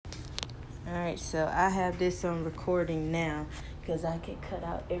Alright, so I have this on recording now because I can cut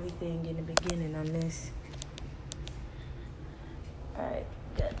out everything in the beginning on this. Alright,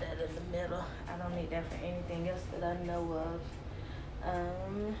 got that in the middle. I don't need that for anything else that I know of.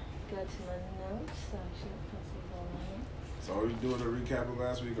 Got to my notes. So are we doing a recap of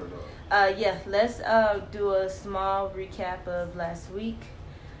last week or no? Yeah, let's do a small recap of last week.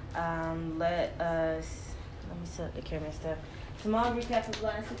 Let me set up the camera and stuff. Small recap of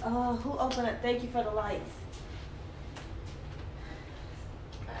last week. Oh, who opened it? Thank you for the lights.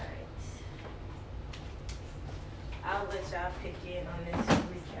 Alright. I'll let y'all pick in on this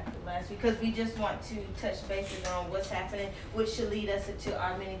recap of last week because we just want to touch bases on what's happening, which should lead us into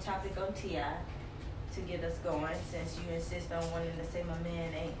our mini topic on T.I. to get us going, since you insist on wanting to say my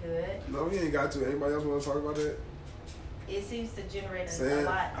man ain't good. No, we ain't got to. Anybody else want to talk about that? It seems to generate a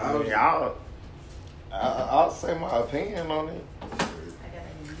lot. I'll say my opinion on it. I got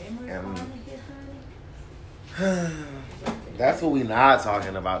a memory on here, That's what we not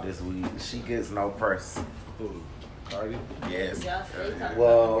talking about this week. She gets no purse. Who? Cardi? Yes. Y'all stay talking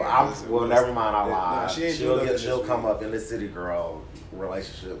Well, about never mind. I lied. Nah, she ain't doing nothing She'll this come week. up in the city girl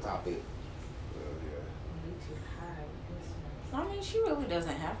relationship topic. I mean, she really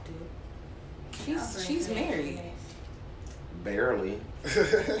doesn't have to. She's married. Barely.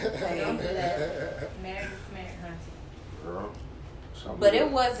 Married, honey. Girl. But it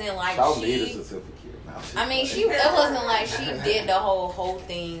wasn't like She'll need a she. certificate. I mean, it wasn't like she did the whole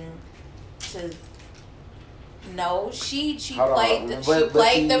thing to. No, she Hold played on. the But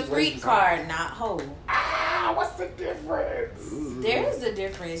played the see, freak card, not hoe. What's the difference? There is a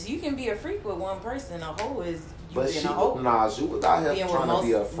difference. You can be a freak with one person. A hoe is you But being she a hoe. she was out here Being with trying to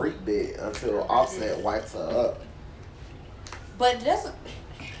be a most- freak bit until Offset wiped her up. But that's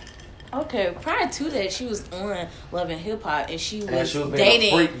okay. Prior to that, she was on Love and Hip Hop, and she was she was being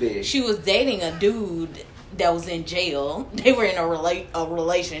a freak dating. bitch. She was dating a dude that was in jail. They were in a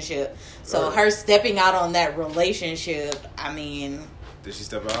relationship. So Right. her stepping out on that relationship, I mean, Did she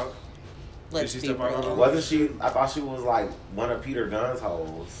step out? let's Did she be step out on real. her? Wasn't she? I thought she was like one of Peter Gunn's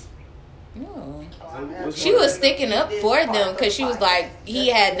hoes. No. Which She one? was sticking up for them because she was like, he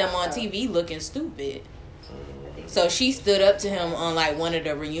had them on TV looking stupid. So she stood up to him on like one of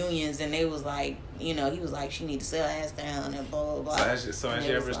the reunions, and they was like, he was like, she need to sit her ass down and blah blah blah. So has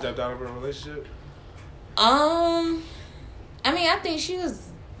she ever stepped out of a relationship? I mean, I think she was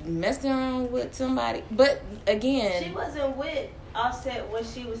messing around with somebody, but again, She wasn't with Offset when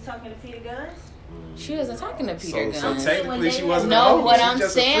she was talking to Peter Guns. she wasn't talking to Peter So Gunn. technically she wasn't a No, hoe. what She's I'm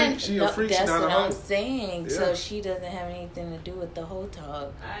just saying, a freak. She a freak. She's that's not what a hoe. I'm saying. Yeah. So she doesn't have anything to do with the whole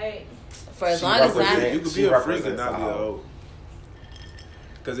talk. Alright. For as She long as represents- You I, could She be a freak and represents not be a a hoe. hoe.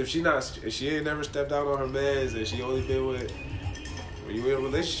 Because if she ain't never stepped out on her mans and she only been with, when you in a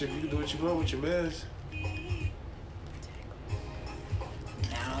relationship, you can do what you want with your mans.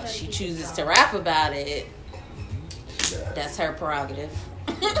 now she chooses to rap about it. That's her prerogative.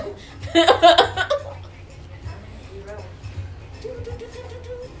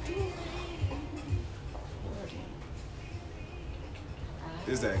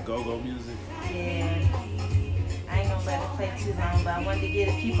 Is that go-go music? Yeah. I ain't gonna let it play too long, but I wanted to give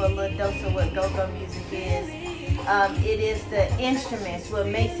people a little dose of what go-go music is. It is the instruments. What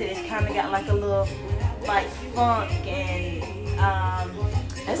makes it is kind of got like a little, like funk and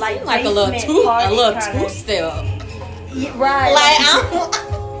It like seemed like a little basement two step. Yeah, right. Like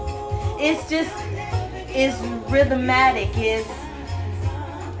It's just, it's rhythmatic.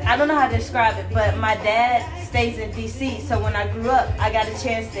 I don't know how to describe it, but my dad stays in DC, so when I grew up, I got a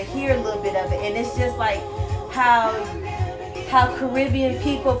chance to hear a little bit of it, and it's just like how Caribbean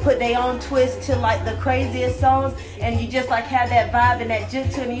people put their own twist to like the craziest songs, and you just like have that vibe and that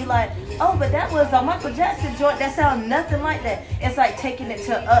jig to it, and you like, oh, but that was a Michael Jackson joint. That sounds nothing like that. It's like taking it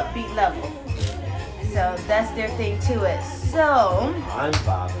to an upbeat level. So that's their thing to it. So I'm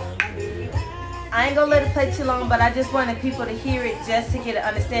vibing. I ain't gonna let it play too long, but I just wanted people to hear it just to get an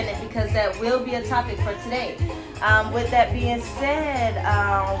understanding, because that will be a topic for today. With that being said,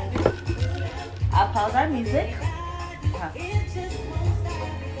 I'll pause our music.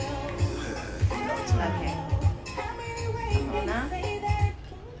 Okay. Come on now.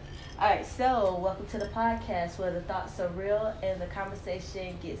 Alright, so welcome to the podcast where the thoughts are real and the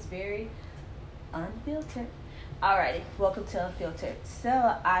conversation gets very unfiltered. Alrighty, welcome to Unfiltered. So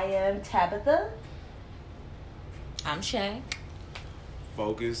I am Tabitha. I'm Shaq.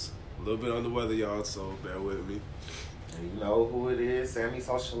 Focus. A little bit on the weather, y'all, so bear with me. You know who it is, Sammy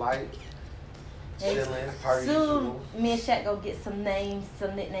Socialite. Chillin', party Soon, usual. me and Shaq go get some names,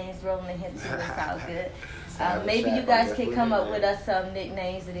 some nicknames rolling in here too. It's all good. Maybe you guys can come up with us some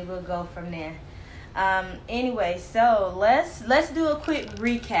nicknames and then we'll go from there. Anyway, so let's do a quick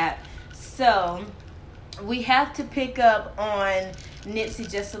recap. So we have to pick up on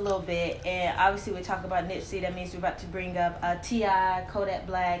Nipsey just a little bit, and obviously we talk about Nipsey. That means we're about to bring up T.I., Kodak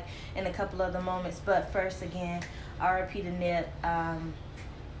Black, and a couple other moments. But first, again, R.I.P. to Nip.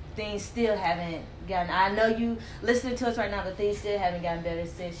 Things still haven't gotten. I know you listening to us right now, but things still haven't gotten better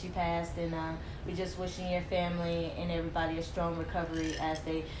since she passed, and we're just wishing your family and everybody a strong recovery as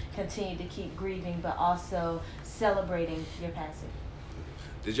they continue to keep grieving, but also celebrating your passing.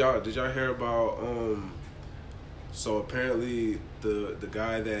 Did y'all hear about so apparently the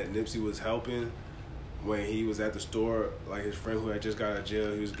guy that Nipsey was helping when he was at the store, like his friend who had just got out of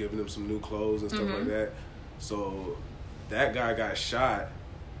jail, he was giving him some new clothes and stuff like that. So that guy got shot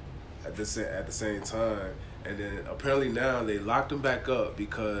at the same time, and then apparently now they locked him back up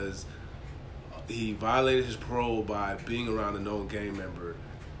because he violated his parole by being around a known gang member.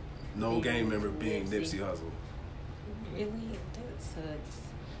 Known gang member being Nipsey Hussle. Really? That sucks.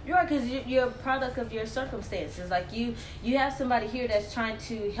 You're right, because you're a product of your circumstances. Like, you have somebody here that's trying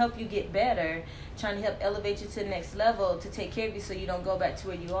to help you get better, trying to help elevate you to the next level, to take care of you so you don't go back to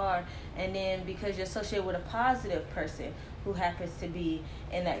where you are. And then because you're associated with a positive person who happens to be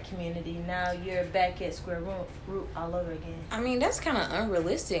in that community, now you're back at square root all over again. I mean, that's kind of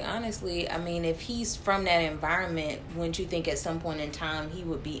unrealistic, honestly. I mean, if he's from that environment, wouldn't you think at some point in time he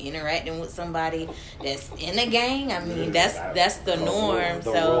would be interacting with somebody that's in a gang? I mean, that's the norm.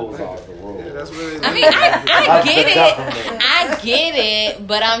 The So, rules are the rules. Yeah, that's what I mean, I get it. I get it,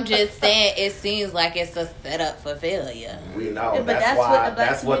 but I'm just saying it seems like it's a setup for failure. We know. But that's what the black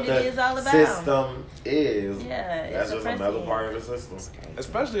that's what community the is all about. system is. Yeah, it's That's just oppressing another you. part of the system.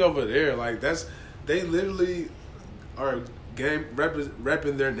 Especially over there, like they literally are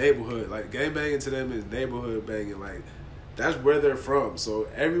repping their neighborhood. Like gang banging to them is neighborhood banging. Like that's where they're from. So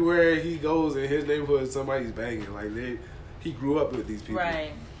everywhere he goes in his neighborhood, somebody's banging. Like he grew up with these people.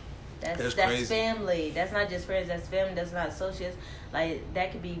 Right. That's crazy. family. That's not just friends. That's family. That's not associates. Like,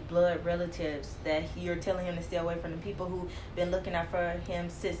 that could be blood relatives that you're telling him to stay away from, the people who've been looking out for him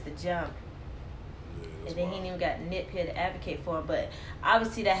since the jump. And then he ain't even got Nip here to advocate for him. But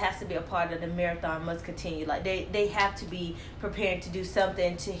obviously that has to be a part of the marathon must continue. Like, they have to be prepared to do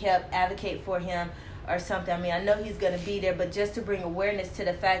something to help advocate for him or something. I mean, I know he's going to be there, but just to bring awareness to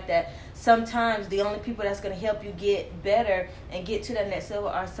the fact that sometimes the only people that's going to help you get better and get to that next level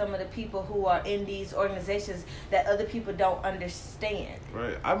are some of the people who are in these organizations that other people don't understand.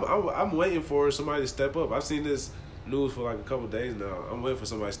 Right. I'm waiting for somebody to step up. I've seen this news for like a couple of days now. I'm waiting for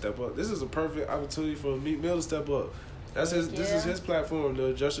somebody to step up. This is a perfect opportunity for Meek Mill to step up. This is his platform,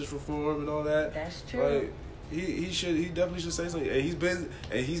 the justice reform and all that. That's true. Like, he definitely should say something. And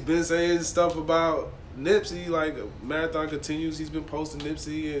he's been saying stuff about Nipsey, like marathon continues. He's been posting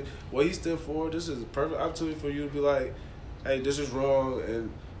Nipsey and what he stood for. This is a perfect opportunity for you to be like, hey, this is wrong,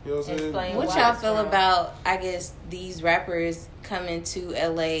 and you know what I'm saying? Explain What why y'all it's feel wrong. about, I guess, these rappers coming to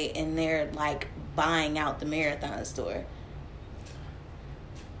LA and they're like buying out the Marathon store?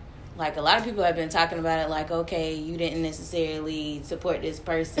 Like, a lot of people have been talking about it like, okay, you didn't necessarily support this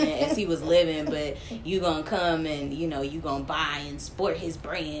person as he was living, but you gonna come and, you know, you gonna buy and support his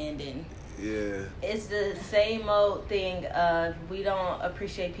brand. And Yeah. It's the same old thing of we don't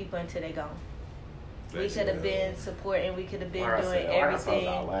appreciate people until they gone. We could have been supporting. We could have been Like I doing said, like I everything. told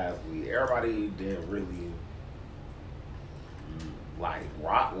y'all last week, everybody didn't really like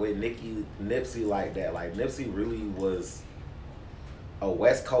rock with Nipsey like that. Like, Nipsey really was a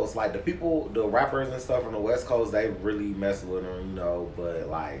West Coast, like the rappers and stuff from the West Coast, they really mess with him, you know. But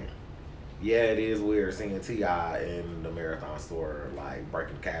like, yeah, it is weird seeing T.I. in the Marathon store, like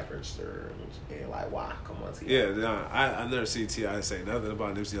breaking the cash register and like, why? Come on, T.I. Yeah, nah, I never seen T.I. say nothing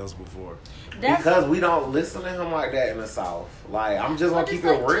about Nipsey Hussle before. Because we don't listen to him like that in the South. Like, I'm just gonna keep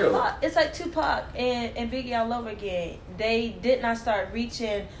it real. Tupac. It's like Tupac and Biggie all over again. They did not start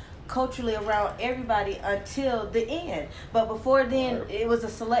reaching culturally around everybody until the end. But before then, it was a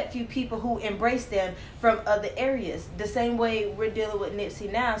select few people who embraced them from other areas. The same way we're dealing with Nipsey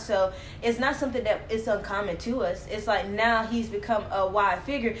now. So it's not something that is uncommon to us. It's like now he's become a wide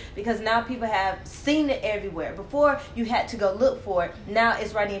figure because now people have seen it everywhere. Before, you had to go look for it. Now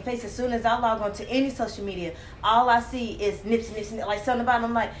it's right in your face. As soon as I log on to any social media, all I see is Nipsey. Like, something about it,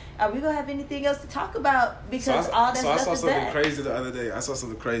 I'm like, are we going to have anything else to talk about? Because all that stuff is I saw something back. crazy the other day.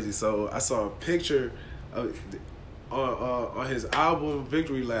 So I saw a picture of on his album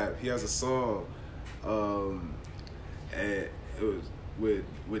Victory Lap. He has a song, and it was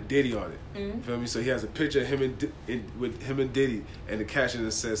with Diddy on it. Mm-hmm. Feel me? So he has a picture of him with him and Diddy, and the caption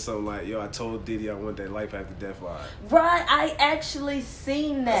says something like, "Yo, I told Diddy I want that life after death vibe." Right, I actually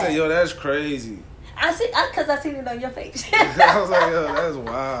seen that. I said, "Yo, that's crazy." I see, because I seen it on your page. I was like, "Yo, that's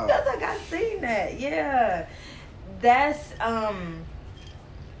wild." That's like I seen that. Yeah, that's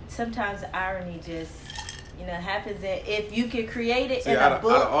sometimes irony just happens. And if you can create it See, in out a of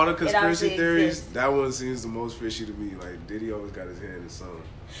book, all the conspiracy it theories, exists. that one seems the most fishy to me. Like Diddy always got his hand in something.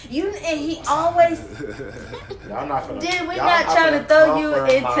 And he always. Y'all not finna, Dude, we're y'all not trying to finna throw you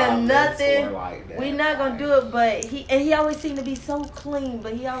comfort my into nothing. mentor like that. We're not gonna do it, but he always seemed to be so clean,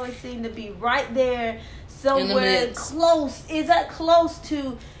 but he always seemed to be right there somewhere mix. close. Is that close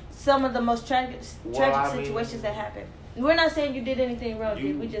to some of the most tragic I mean, situations that happen? We're not saying you did anything wrong,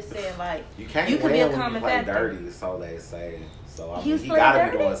 You- dude. We're just saying like You can't you win could be a when common you play factor. dirty, so they say. So I He mean, was he playing gotta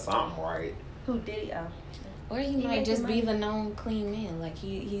dirty? be doing something right. Who did he? Or he He might making just be money. the known clean man. Like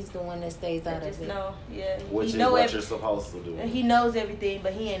he's the one that stays out Just of it. know, yeah. Which he is know what every- you're supposed to do. He knows everything,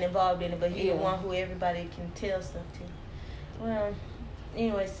 but he ain't involved in it. But he Yeah. the one who everybody can tell stuff to. Well,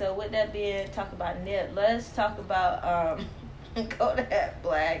 anyway, so with that being talk about Nip, let's talk about Kodak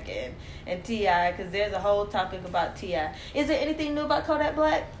Black and T.I. because there's a whole topic about T.I. Is there anything new about Kodak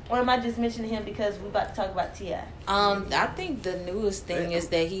Black, or am I just mentioning him because we're about to talk about T.I.? I think the newest thing is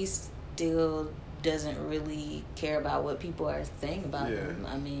that he still doesn't really care about what people are saying about Yeah. him.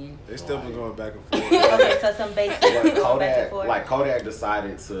 I mean, They still been going back and forth. Okay, so some basic But going back and forth. Kodak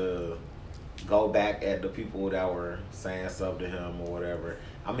decided to go back at the people that were saying stuff to him or whatever.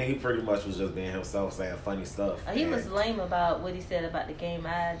 I mean, he pretty much was just being himself, saying funny stuff. He And- was lame about what he said about the game.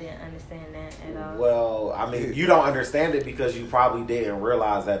 I didn't understand that at all. Well, I mean, you don't understand it because you probably didn't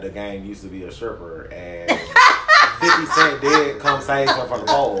realize that the game used to be a stripper and 50 Cent did come save him from the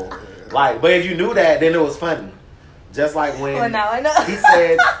pole. Like, but if you knew that, then it was funny. Just like when Well, now I know. he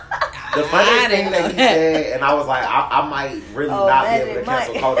said the funniest I thing didn't that know he that. said, and I was like, I might really Oh, not be Magic able to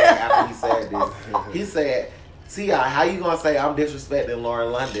cancel Mike. Kodak after he said this. He said, T.I., how you gonna say I'm disrespecting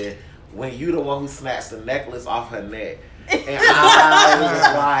Lauren London when you the one who snatched the necklace off her neck? And I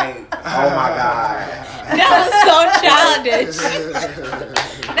was like, oh my God. that was so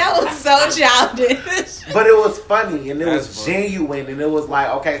childish. That was so childish. But it was funny and it That's was funny. genuine and it was like,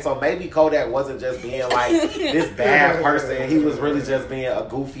 okay, so maybe Kodak wasn't just being like this bad person. He was really just being a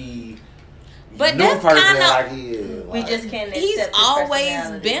goofy But new that's person kinda- like he is. We Like, just can't accept He's his always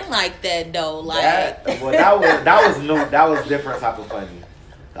personality. been like that though. Like that was new. That was different type of funny.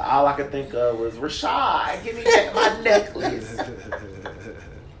 All I could think of was Rashad, give me back my necklace.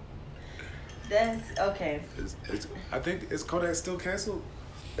 That's okay. I think is Kodak still canceled?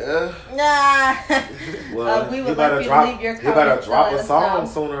 Uh, Nah. well, We you would better like you to drop. leave your You better comments drop to a let us song know.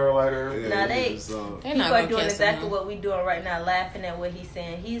 sooner or later. Nah, they- They're they're People not are gonna doing cancel exactly him. what we're doing right now, laughing at what he's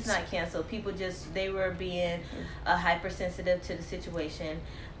saying. He's not canceled. People they were being hypersensitive to the situation,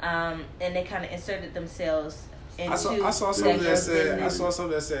 and they kind of inserted themselves into I saw that something that girl's said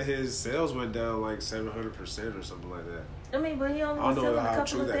business. his sales went down like 700% or something like that. I mean, but he I only don't was know selling a how couple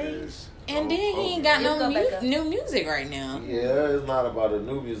true of that things. is. And then he ain't He'll got no go back up. new music right now. Yeah, it's not about the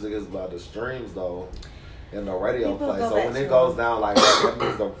new music. It's about the streams though, and the radio People play. go So back when to it goes him. down like that,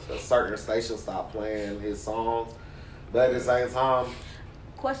 that means a certain station stop playing his songs. But at the same time, he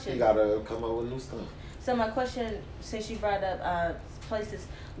Question. gotta come up with new stuff. So my question, since you brought up places,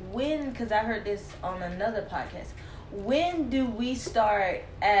 because I heard this on another podcast, when do we start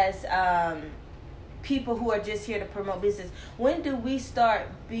as people who are just here to promote business, when do we start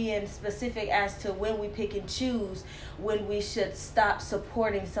being specific as to when we pick and choose when we should stop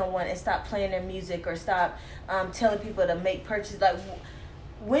supporting someone and stop playing their music or stop telling people to make purchases? Like,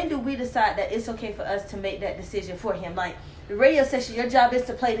 when do we decide that it's okay for us to make that decision for him? Like, the radio station, your job is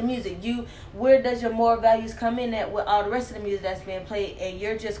to play the music. Where does your moral values come in at with all the rest of the music that's being played, and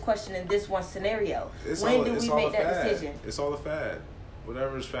you're just questioning this one scenario? When do we make that decision? It's all a fad.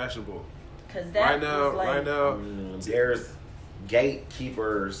 Whatever is fashionable. Because that Right now, was like, right now, There's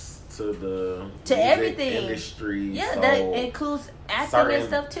gatekeepers to the To music everything. industry. yeah, so that includes acting and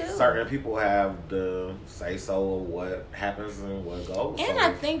stuff too. Certain people have the say so of what happens and what goes. And so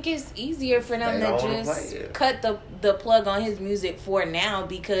I think it's easier for them They to don't wanna just play it. cut the plug on his music for now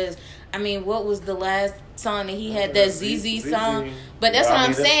because I mean, what was the last song that he had? That ZZ song. But that's But what I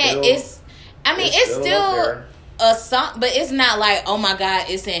I'm mean, saying. it's It's up still there. a song, but it's not like, oh my god,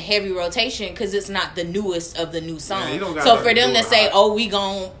 it's in heavy rotation because it's not the newest of the new songs. you don't got So nothing for to them do to with say, hot. oh, we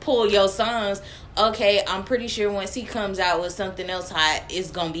gonna pull your songs. Okay, I'm pretty sure once he comes out with something else hot, it's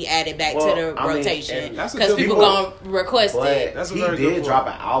gonna be added back Well, to the I mean, rotation and that's a because good people point. gonna request But it. That's a he very good did point. drop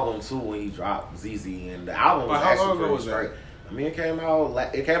an album too when he dropped ZZ, and the album But was how actually long ago pretty was that? straight. I mean, it came out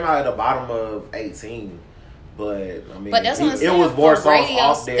at the bottom of 18. But I mean, but that's what I'm saying. It was more for songs radio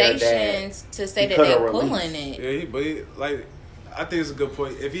off there stations that to say that they're pulling it. Yeah, but like, I think it's a good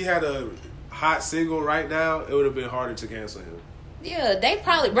point. If he had a hot single right now, it would have been harder to cancel him. Yeah, they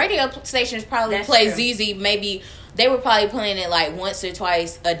probably radio stations probably That's play true. ZZ. Maybe they were probably playing it like once or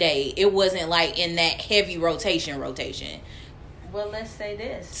twice a day. It wasn't like in that heavy rotation. Well, let's say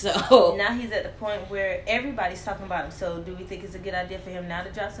this. So now he's at the point where everybody's talking about him. So do we think it's a good idea for him now to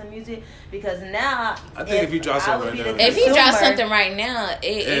drop some music? Because now, I think if he drops something right now, if he drops something right now,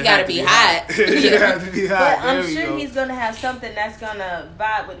 it got to be hot. It have to be hot. But I'm sure he's gonna have something that's gonna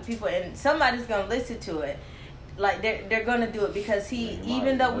vibe with the people, and somebody's gonna listen to it. Like they're gonna do it because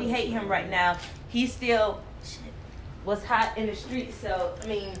even though we hate him right now, he still was hot in the street. So I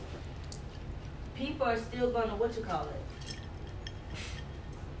mean, people are still gonna what you call it.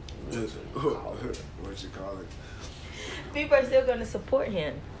 People are still going to support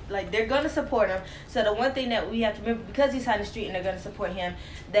him. Like, they're going to support him. So the one thing that we have to remember, because he's on the street and they're going to support him,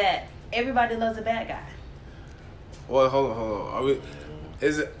 that everybody loves a bad guy. Well, hold on.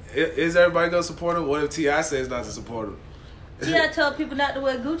 Is everybody going to support him? What if T.I. says not to support him? T.I. told people not to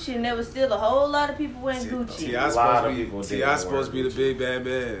wear Gucci, and there was still a whole lot of people wearing Gucci. T.I.'s supposed to be the big bad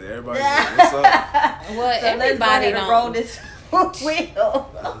man. Everybody, what's up? Well, So everybody don't roll this wheel.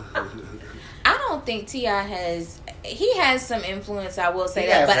 I don't think T.I. he has some influence, I will say He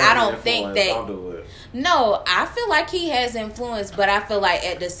that, has but I don't influence. think that. Don't do it. No, I feel like he has influence, but I feel like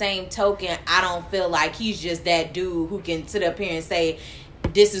at the same token, I don't feel like he's just that dude who can sit up here and say,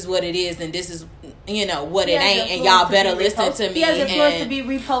 this is what it is and this is, what it ain't, and y'all better listen to me. He has influence to be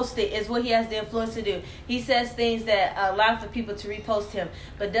reposted is what he has the influence to do. He says things that allow for people to repost him.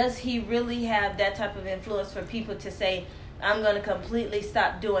 But does he really have that type of influence for people to say, I'm going to completely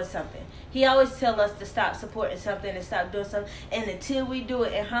stop doing something? He always tell us to stop supporting something and stop doing something. And until we do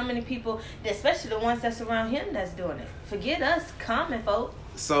it, and how many people, especially the ones that's around him, that's doing it? Forget us, common folk.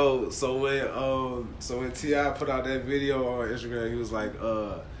 So when T.I. put out that video on Instagram, he was like,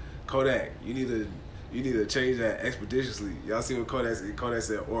 Kodak, you need to change that expeditiously. Y'all see what Kodak said? Kodak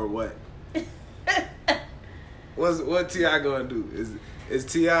said, or what? What T.I. gonna do? Is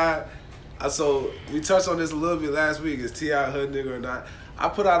T.I. So we touched on this a little bit last week. Is T.I. a hood nigga or not? I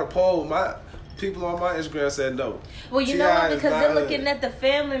put out a poll. My people on my Instagram said no. Well, you know what? T.I. Because is they're not looking hood. at the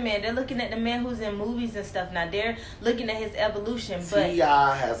family man. They're looking at the man who's in movies and stuff. Now they're looking at his evolution. But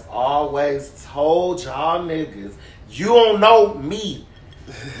T.I. has always told y'all niggas, you don't know me.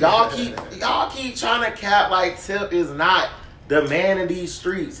 Y'all keep trying to cap like Tip is not the man in these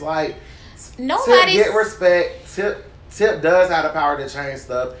streets. Like, Tip get respect. Tip does have the power to change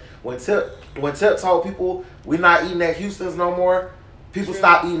stuff. When Tip told people we're not eating at Houston's no more, people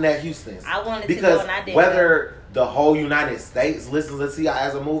stopped eating at Houston's. I wanted because to go and I didn't. Whether the whole United States listens to T.I.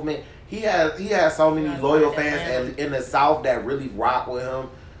 as a movement, he has so many loyal fans in the South that really rock with him.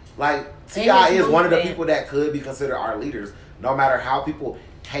 Like, T.I. is one of the people that could be considered our leaders, no matter how people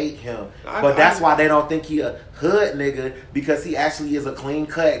hate him. But that's why they don't think he a hood nigga, because he actually is a clean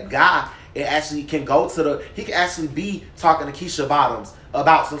cut guy. It actually can go to he can actually be talking to Keisha Bottoms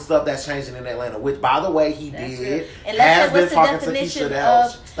about some stuff that's changing in Atlanta, which, by the way, he did. Has been talking to Keisha to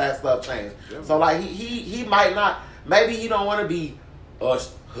help that stuff change. So, like, he might not, maybe he don't want to be a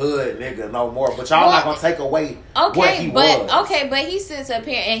hood nigga no more, but y'all not gonna take away what he was. But he sits up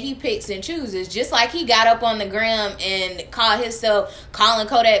here and he picks and chooses. Just like he got up on the gram and called himself calling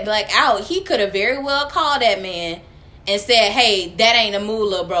Kodak Black out, he could have very well called that man and said, "Hey, that ain't a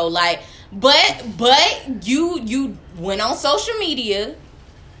moolah, bro." Like, but you went on social media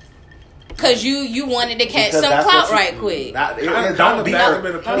because you wanted to catch some clout right quick. It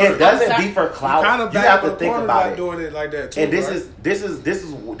doesn't be for clout. You have to think about it. Doing it like that too, and this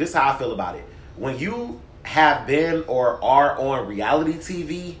is how I feel about it. When you have been or are on reality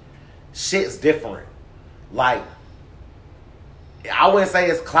TV, shit's different. Like, I wouldn't say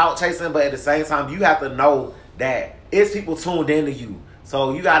it's clout chasing, but at the same time, you have to know that it's people tuned into you.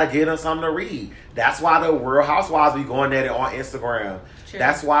 So you got to give them something to read. That's why the Real Housewives be going at it on Instagram. True.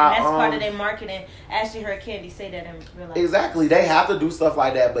 That's why. And that's part of their marketing. Actually, heard Candy say that in real life. Exactly. They have to do stuff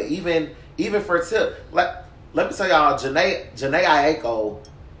like that. But even for Tip, let me tell y'all, Janae Aiko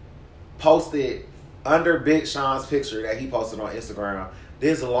posted under Big Sean's picture that he posted on Instagram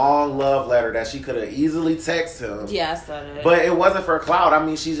this long love letter that she could have easily texted him. Yeah, I saw that. But it wasn't for clout. I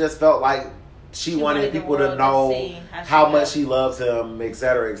mean, she just felt like she wanted people to know how much she loves him, et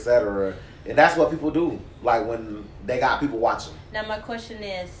cetera, et cetera. And that's what people do, like, when they got people watching. Now, my question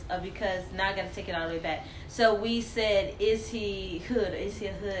is, because now I got to take it all the way back. So we said, is he hood? Is he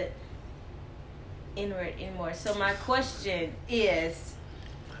a hood N-word anymore. So my question is,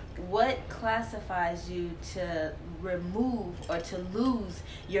 what classifies you to remove or to lose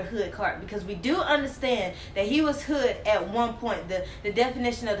your hood card? Because we do understand that he was hood at one point. The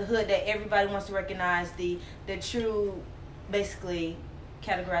definition of the hood that everybody wants to recognize, the true, basically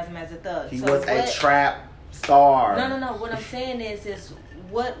categorize him as a thug. He was a trap star. No. What I'm saying is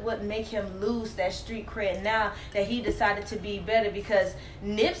what would make him lose that street cred now that he decided to be better? Because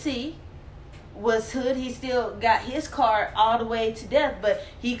Nipsey was hood. He still got his card all the way to death, but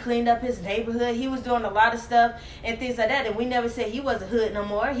he cleaned up his neighborhood. He was doing a lot of stuff and things like that, and we never said he was a hood no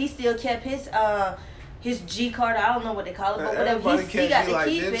more. He still kept his G card. I don't know what they call it, but whatever. He got to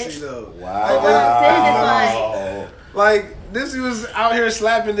keep Nipsey, it. though. Wow. But what I'm saying is like Nipsey was out here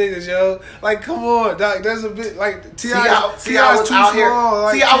slapping niggas, yo. Like, come on, dog. There's a bit like T.I. was out here.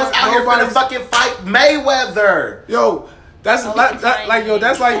 Like, T.I. was out here for the fucking fight Mayweather. Yo. That's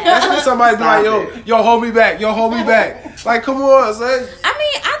that's when somebody be like, yo, hold me back, Like, come on, son. I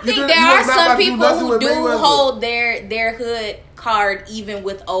mean, I think there are some people who do hold their hood card even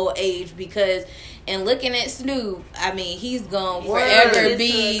with old age, because and looking at Snoop, I mean, he's gonna forever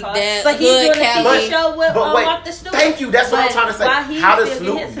be that but hood Cali. But wait, thank you. That's what I'm trying to say. How does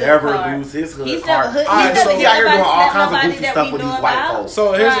Snoop never lose his hood card? He out here doing all kinds of goofy stuff with these white folks.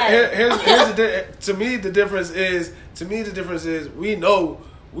 So here's to me the difference is we know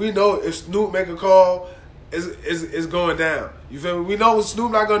if Snoop make a call, is going down. You feel me? We know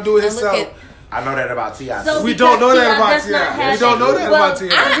Snoop not gonna do it himself. I know that about T.I. So we don't know that about T.I. We don't know that about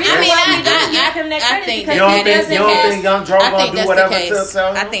T.I. I think you don't think Young Dro gonna do whatever to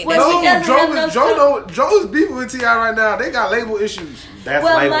himself? I think that's the case. Joe's beefing with T.I. right now. They got label issues.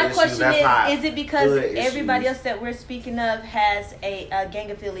 My question is it because everybody else that we're speaking of has a gang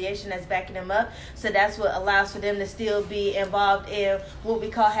affiliation that's backing them up, so that's what allows for them to still be involved in what we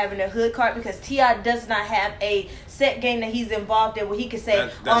call having a hood card? Because T.I. does not have a set game that he's involved in where he can say,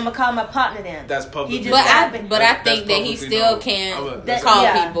 I'm gonna call my partner then. That's public. But I think that he still can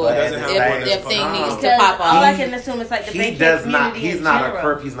call people if thing needs to pop off. All I can assume is like the bank community. He's not a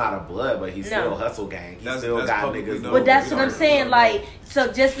Crip, he's not a Blood, but he's still hustle gang. He still got niggas. But that's what I'm saying. Like,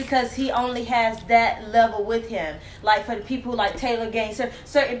 so just because he only has that level with him, like for the people like Taylor Gang,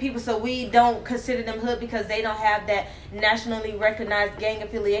 certain people, so we don't consider them hood because they don't have that nationally recognized gang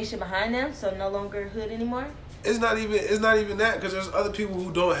affiliation behind them, so no longer hood anymore. It's not even that, because there's other people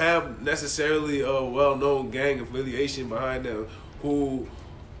who don't have necessarily a well-known gang affiliation behind them who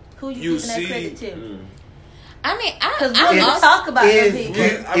you see. That credit to? I mean, because we talk about them people.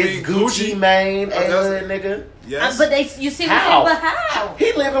 Is Gucci Mane a hood nigga? Yes. But you see what how?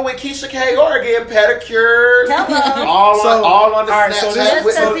 He living with Keisha K. Oregon, pedicures. Hello. all on the Snapchat. So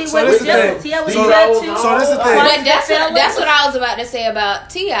this is the thing. But that's what I was about to say about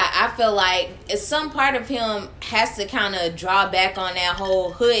T.I. I feel like some part of him has to kind of draw back on that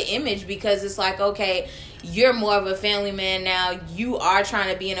whole hood image, because it's like, okay, you're more of a family man now. You are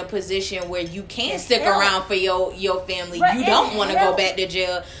trying to be in a position where you can stick around for your family. Right. You don't want to go back to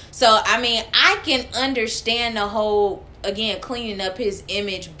jail. So, I mean, I can understand the whole, again, cleaning up his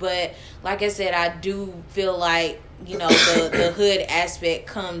image. But like I said, I do feel like, the hood aspect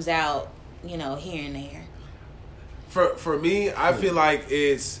comes out, here and there. For me, I feel like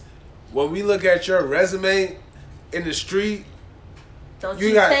it's when we look at your resume in the street,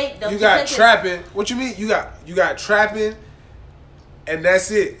 you got trapping. What you mean? You got trapping, and that's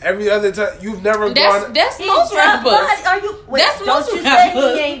it. Every other time you've never gone. That's most rappers. Don't you say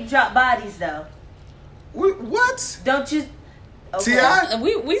he ain't dropped bodies though? What? Don't you? Okay. T.I.?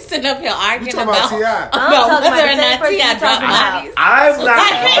 We sitting up here arguing about T.I. about whether or not T.I. dropped bodies.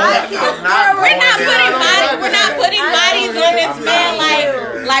 We're not putting bodies on this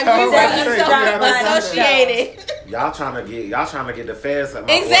man like we were associated. Y'all trying to get the feds at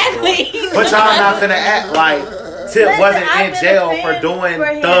my exactly. But y'all not finna act like Tip wasn't in jail for doing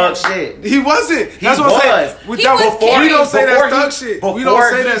thug shit. He wasn't. That's what I'm saying. We don't say that's thug shit. We don't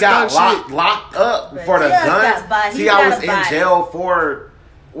say that's thug shit. Locked up for the guns. T.I. was in jail for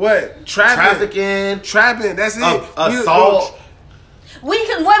what? Trafficking. That's it. Assault. We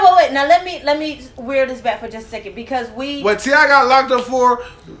can wait. Now let me wear this back for just a second, because what T.I. got locked up for,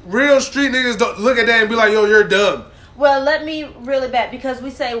 real street niggas don't look at that and be like, yo, you're dumb. Well, let me reel it back, because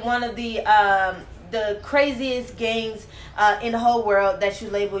we say one of the craziest gangs in the whole world that you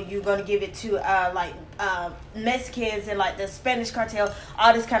label, you're gonna give it to Mexicans and like the Spanish cartel,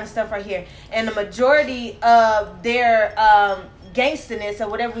 all this kind of stuff right here, and the majority of their gangsterness or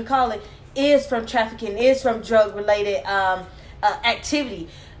whatever we call it is from trafficking, is from drug related activity.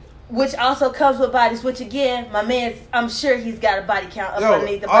 which also comes with bodies. Which again, my man, I'm sure he's got a body count up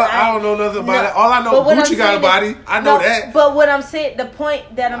underneath. I don't know nothing about it. All I know, Gucci got a body. I know that. But what I'm saying, the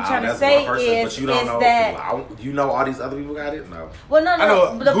point that I'm trying to say is that you know all these other people got it. No. Well, no. I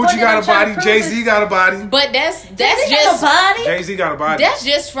know Gucci got a body. Jay-Z got a body. But that's just a body. Jay-Z got a body. That's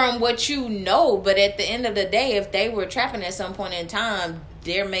just from what you know. But at the end of the day, if they were trapping at some point in time,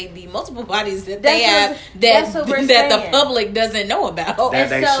 there may be multiple bodies that they have that the public doesn't know about.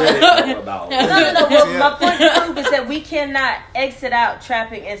 That they shouldn't know about. No. Well, my point to prove is that we cannot exit out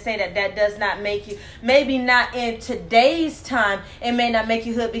trapping and say that does not make you. Maybe not in today's time. It may not make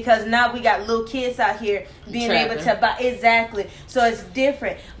you hood because now we got little kids out here being able to buy. Exactly. So it's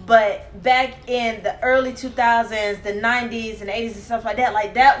different. But back in the early 2000s, the 90s and 80s and stuff like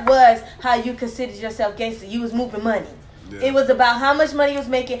that was how you considered yourself gangster. You was moving money. Yeah. It was about how much money you was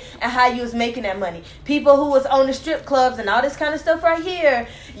making and how you was making that money. People who was on the strip clubs and all this kind of stuff right here,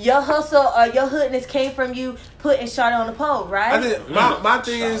 your hustle or your hoodness came from you putting shot on the pole, right? I think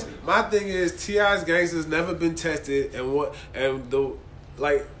my thing is T.I.'s gangsters never been tested how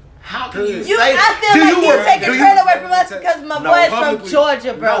can you say that? I feel like you're taking credit away from us because my boy's from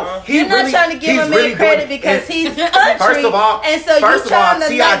Georgia, bro. You're not trying to give him any credit because he's country. First of all,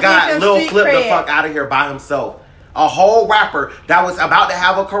 T.I. got Lil Flip the fuck out of here by himself. A whole rapper that was about to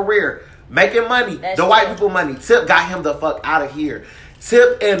have a career, making money, the white people money. Tip got him the fuck out of here.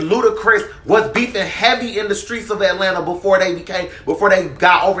 Tip and Ludacris was beefing heavy in the streets of Atlanta before they got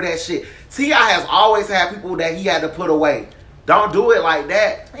over that shit. T.I. has always had people that he had to put away. Don't do it like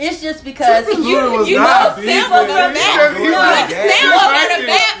that. It's just because you know Sam was on the back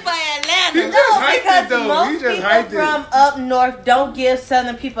for Atlanta. Because most people from up north don't give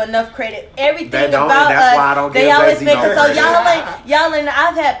Southern people enough credit. Everything about us, they always make it. So y'all ain't.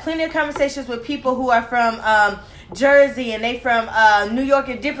 I've had plenty of conversations with people who are from Jersey and they from New York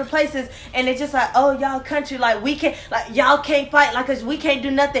and different places, and it's just like, oh, y'all country, like we can't, like y'all can't fight, like us, we can't do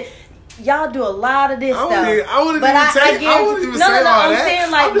nothing. Y'all do a lot of this stuff. I wouldn't even say all that.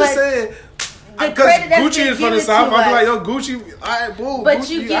 I'm just saying, because Gucci is from the South, I'd be like, yo, Gucci, all right, boom. But Gucci,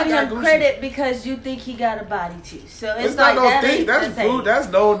 you give him credit because you think he got a body too. So it's like not no thing. That's food. That's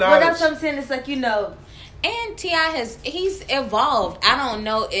no knowledge. But that's what I'm saying. It's like, you know. And T.I. he's evolved. I don't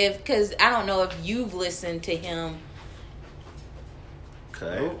know if you've listened to him.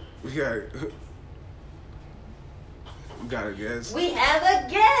 Okay. We got a guest. We have a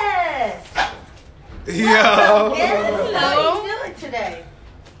guest. Yo. How are you doing today?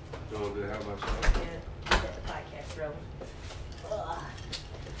 Doing good. How about you? Yeah, get the podcast rolling.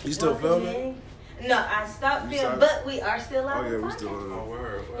 You still filming? No, I stopped filming, but we are still on the podcast. We still on.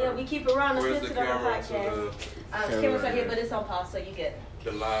 Word. Yeah, we keep it around the filter on the podcast. Camera's right here, but it's on pause, so you get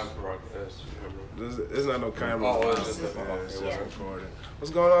the live broadcast. There's not no camera. It's recording.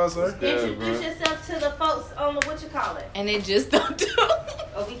 What's going on, sir? Introduce yourself to the folks on the what you call it. And it just don't do.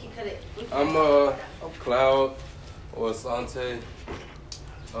 Oh, we can cut it. I'm Cloud or Asante,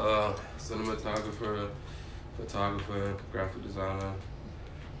 cinematographer, photographer, graphic designer,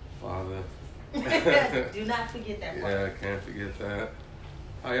 father. Do not forget that part. Yeah, can't forget that.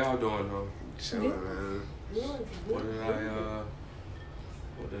 How y'all doing though? Chilling, man. What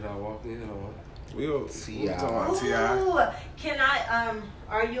did I walk in on? We talking about T.I. Can I,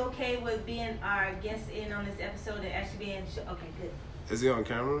 are you okay with being our guest in on this episode and actually being, okay, good. Is he on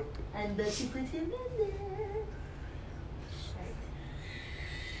camera? And she put him in there.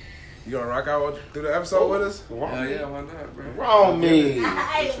 You gonna rock out through the episode with us? Yeah, why not, bro? Wrong me.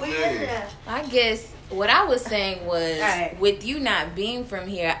 I guess what I was saying was, with you not being from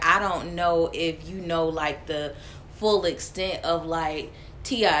here, I don't know if you know like the full extent of like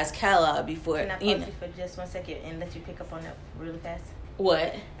T.I.'s catalog before. Can I pause you for just 1 second and let you pick up on that really fast?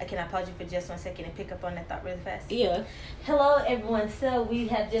 What? Can I pause you for just 1 second and pick up on that thought really fast? Yeah. Hello, everyone. So we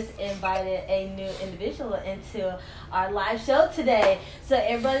have just invited a new individual into our live show today. So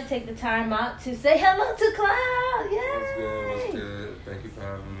everybody take the time out to say hello to Cloud. Yay! What's good? Thank you for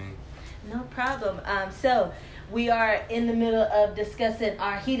having me. No problem. So we are in the middle of discussing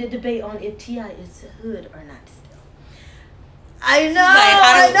our heated debate on if T.I. is hood or not. I know.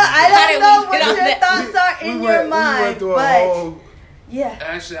 I don't know what your thoughts are in your mind, but yeah.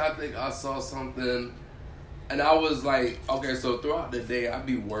 Actually, I think I saw something, and I was like, okay, so throughout the day, I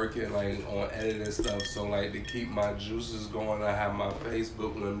be working like on editing stuff. So like to keep my juices going, I have my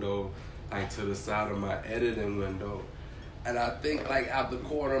Facebook window like to the side of my editing window, and I think like out the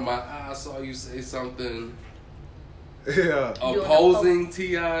corner of my eye, I saw you say something. Yeah. Opposing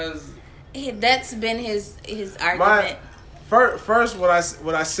T.I.'s. That's been his argument. First, what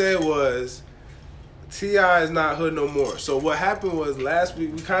I said was T.I. is not hood no more. So what happened was last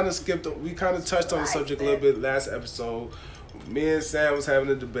week we kind of touched on the subject a little bit last episode. Me and Sam was having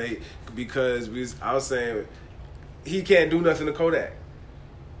a debate because I was saying he can't do nothing to Kodak.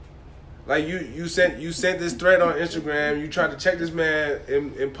 Like you sent this thread on Instagram. You tried to check this man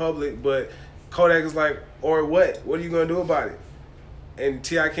in public, but Kodak is like, or what? What are you gonna do about it? And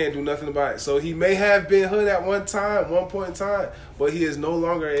T.I. can't do nothing about it. So he may have been hood at one point in time, but he is no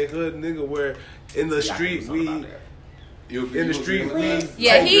longer a hood nigga where in the street he's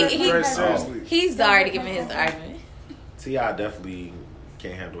already given his argument. T.I. definitely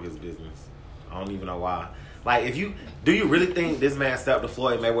can't handle his business. I don't even know why. Like, do you really think this man stepped to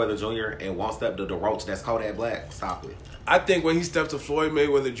Floyd Mayweather Jr. and won't step to the roach that's Kodak Black? Stop it. I think when he stepped to Floyd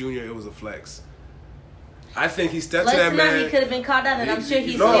Mayweather Jr., it was a flex. I think he stepped to that man. He could have been called out, and I'm sure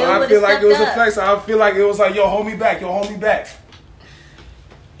he no, still would have I feel like it was up. a flex. I feel like it was like, yo, hold me back.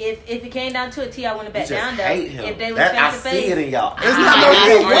 If it came down to it, T.I. wouldn't back down though. Hate him. If they was I see it in y'all. It's not no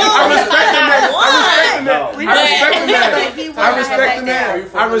thing.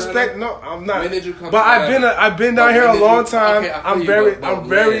 I respect. No, I'm not. When did you come but to I've been down here a long time. Okay, I'm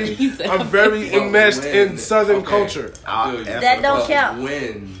very enmeshed in Southern culture. That don't count.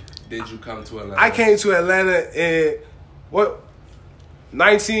 When did you come to Atlanta? I came to Atlanta in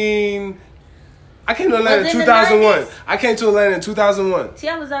I came to Atlanta in 2001. I came to Atlanta in 2001.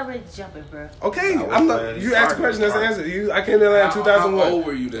 T.I. was already jumping, bro. Okay, I'm not. You asked the question, that's the answer. I came to Atlanta in 2001. How old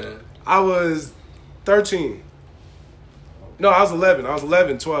were you then? I was 13. No, I was 11.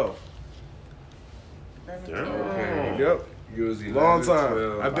 12. Okay. Yep. You was 11, long time.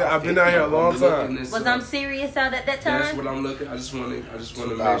 12. I've been down here a long time. Was I serious out at that time? That's what I'm looking. I just want to make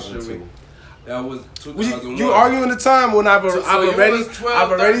sure. That was 2001. You arguing the time when I've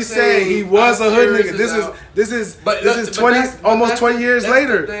already said he was a hood nigga. This is 20 almost 20 years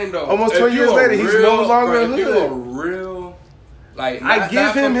later. Almost 20 years later, he's no longer a hood. If you're a real, like, I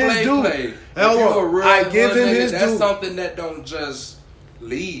give him his due. I give him his due. That's something that don't just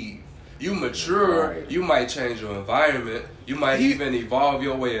leave. You mature, right. You might change your environment. You might even evolve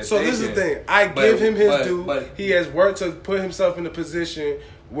your way of thinking. So this is the thing. I give him his due. But he has worked to put himself in a position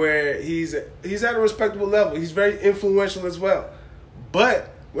where he's at a respectable level. He's very influential as well. But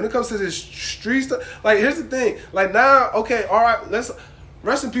when it comes to this street stuff, like, here's the thing. Like, now, okay, all right, let's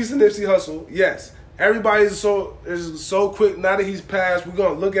rest in peace to Nipsey Hussle. Yes. Everybody is so quick now that he's passed. We're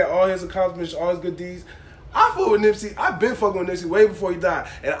gonna look at all his accomplishments, all his good deeds. I fuck with Nipsey. I've been fucking with Nipsey way before he died.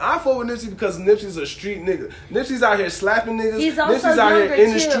 And I fuck with Nipsey because Nipsey's a street nigga. Nipsey's out here slapping niggas. He's also Nipsey's out here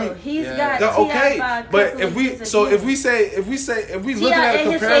in the street. He's got okay. But if we looking at a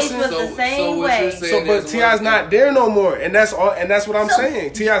comparison, but T.I.'s not there no more. And that's all, and that's what I'm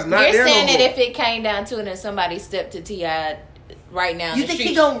saying. T.I.'s not there no more. You're saying that if it came down to it and somebody stepped to T.I. right now, you think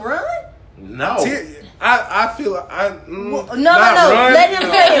he gonna run? No. I feel like no. Let him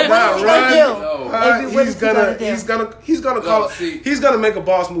say it. What is he gonna do? He's gonna call. He's gonna make a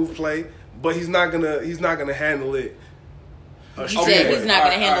boss move play, but he's not gonna handle it. He said he's not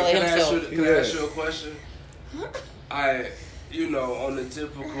gonna handle it himself. Can I ask you a question? On the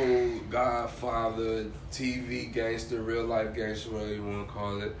typical Godfather, TV gangster, real life gangster, whatever you want to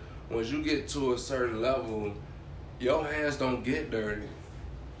call it, once you get to a certain level, your hands don't get dirty.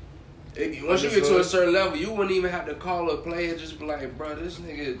 Once you get to a certain level, you wouldn't even have to call a player, just be like, bro, this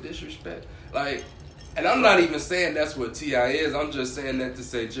nigga disrespect. Like, and I'm not even saying that's what T.I. is. I'm just saying that to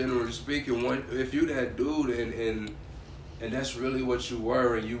say, generally speaking, if you that dude and that's really what you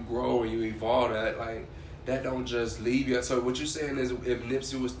were, and you grow and you evolve, that don't just leave you. So what you're saying is, if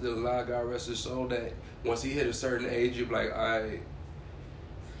Nipsey was still alive, God rest his soul, that once he hit a certain age, you'd be like, all right.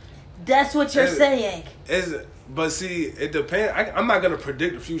 That's what you're saying. But see, it depends. I'm not gonna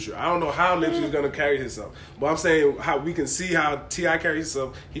predict the future. I don't know how Nipsey is gonna carry himself. But I'm saying how we can see how T.I. carries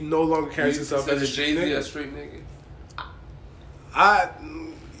himself. He no longer carries himself as a street nigga. A street nigga.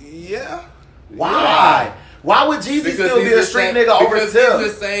 Yeah. Why? Why would Jeezy still be a street nigga over Tip? Because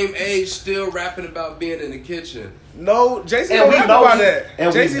he's the same age, still rapping about being in the kitchen. No, Jay-Z don't rap about that.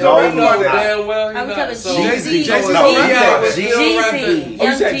 Jay-Z don't rap about that. Damn well I'm talking Jay-Z. Jeezy. Oh,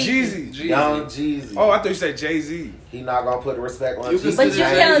 you said Jeezy. Young Jeezy. Oh, I thought you said Jay-Z. He not gonna put the respect on Jeezy. But you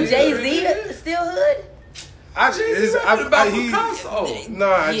count Jay-Z still hood? And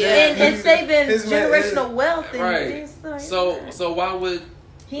saving generational wealth. Right. So why would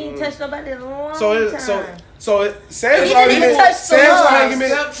he ain't touched nobody in a long time? So Sam's argument to me. Sam's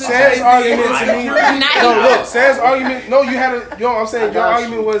argument. No, you had a. I'm saying your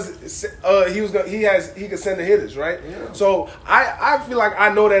argument was he could send the hitters, right? Yeah. So I feel like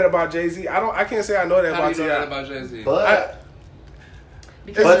I know that about Jay-Z. I can't say I know that about T.I. about Jay-Z? But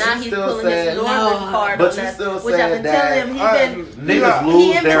Because But now you he's still pulling said- his northern No. card But on you us, still which I've said been telling him. niggas he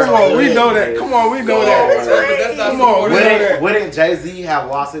lose in their Come on, we between. know that. Come on, we know Yeah, that. that's But right. that's not Come on, supporting we know it. that. Wouldn't Jay-Z have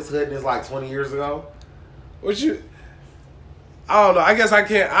lost his hoodness like 20 years ago? What you? I don't know. I guess I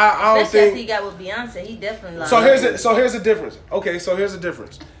can't. I don't Especially after he think. got with Beyonce, he definitely lost. So here's the difference. Okay, so here's the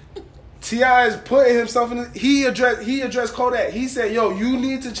difference. T.I. is putting himself in. He addressed Kodak. He said, "Yo, you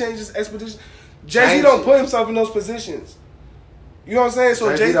need to change this expedition." Jay-Z Change don't it. put himself in those positions. You know what I'm saying?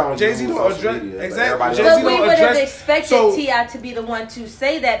 So Jay-Z don't Jay-Z use don't social address media, but exactly. everybody Jay-Z else But we don't would have address. expected So T.I. to be the one to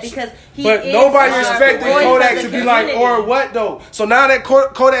say that because he but is nobody our expected voice of Kodak the to be like, community. or what though? So now that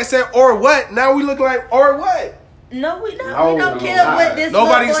Kodak said, or what? Now we look like, or what? No, we don't. No, We don't no, care not. what this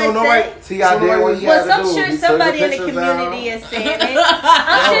Nobody, little so boy nobody. say. T.I. did what he Well, had I'm to do. sure He took somebody the in the pictures community down. is saying it.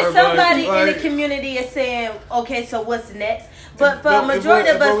 I'm sure Alright, somebody but, in the like- community is saying, okay, so what's next? But for But a majority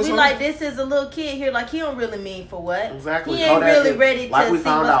if of it us, was we on- like, this is a little kid here. Like, he don't really mean for what. Exactly. He ain't Kodak really is- ready to like we see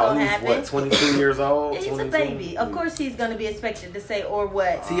found what's out, going to he was, happen. what, 22 years old? Yeah, he's a 22? baby. Of course he's going to be expected to say, or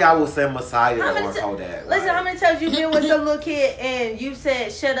what. T.I. will send Messiah How many on ti- Kodak. Listen, like, how many times you been with some little kid and you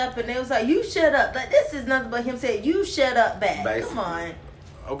said shut up and they was like, you shut up. Like, this is nothing but him saying, you shut up back. Basically. Come on.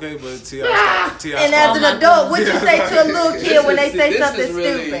 Okay, but T.I. And as an adult, what you say to a little kid when they say This something is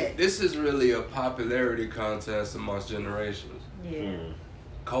really, stupid? This is really a popularity contest amongst generations. Yeah.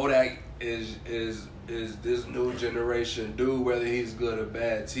 Kodak is this new generation dude, whether he's good or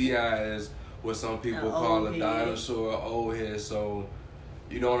bad. T.I. is what some people An call old a head. dinosaur, old head. So,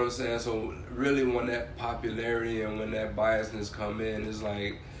 you know what I'm saying? So, really, when that popularity and when that biasness come in, it's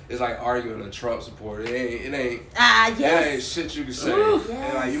like arguing a Trump supporter. It ain't. Ah, That ain't yes. shit you can say. Oof.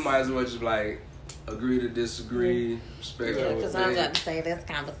 And like, you might as well just like agree to disagree, respect Yeah, your because I was opinion. about to say this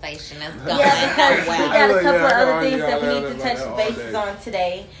conversation is going Yeah, because we well. got a Look, couple yeah, I of can other things argue that we all need to that touch all bases day. on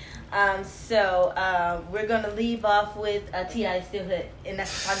today. So we're going to leave off with T.I. Still Hood, and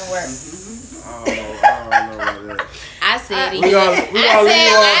that's the final word. I don't know about that. I said he We hood. gonna leave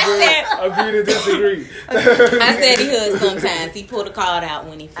I off with agree to disagree. I said he hood sometimes. He pulled a card out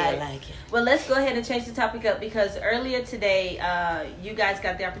when he feel Aight. like it. Well, let's go ahead and change the topic up because earlier today, you guys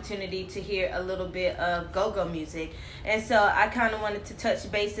got the opportunity to hear a little bit of go-go music. And so I kind of wanted to touch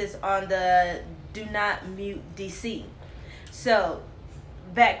bases on the Do Not Mute DC. So,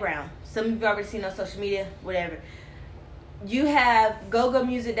 background. Some of you have already seen on social media, whatever. You have go-go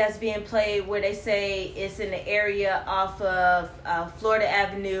music that's being played where they say it's in the area off of Florida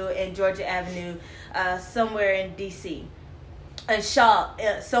Avenue and Georgia Avenue, somewhere in DC.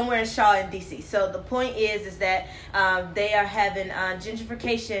 Somewhere in Shaw in DC. So the point is that they are having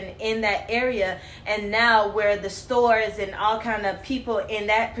gentrification in that area, and now where the stores and all kind of people in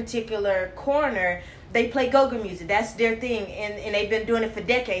that particular corner, they play go-go music. That's their thing, and they've been doing it for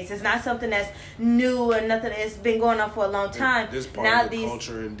decades. It's not something that's new or nothing. It's been going on for a long time. This part now of the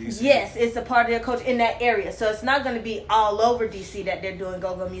culture in DC. Yes, it's a part of their culture in that area. So it's not going to be all over DC that they're doing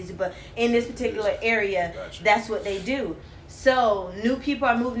go-go music, but in this particular area, Gotcha. that's what they do. So new people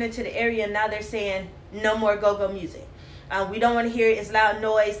are moving into the area, and now they're saying no more go-go music. We don't want to hear it. It's loud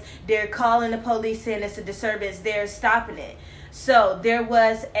noise. They're calling the police saying it's a disturbance. They're stopping it. So there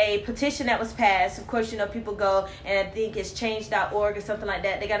was a petition that was passed. Of course, you know, people go, and I think it's change.org or something like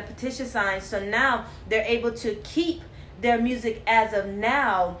that. They got a petition signed. So now they're able to keep their music as of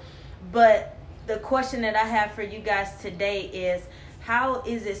now. But the question that I have for you guys today is, how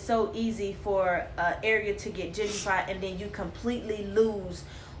is it so easy for an area to get gentrified and then you completely lose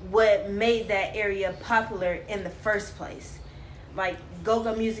what made that area popular in the first place? Like,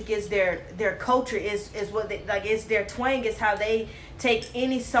 go-go music is their culture, is what they, like, it's their twang, is how they take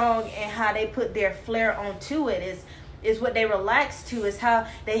any song and how they put their flair onto it, is what they relax to, is how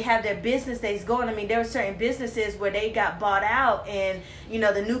they have their business days going. I mean, there were certain businesses where they got bought out, and you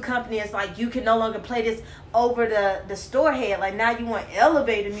know, the new company is like, you can no longer play this over the store head. Like, now you want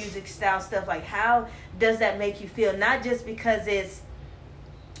elevator music style stuff. Like, how does that make you feel? Not just because it's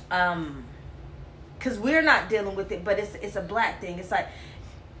because we're not dealing with it, but it's a black thing. It's like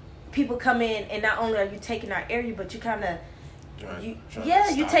people come in, and not only are you taking our area, but you kind of you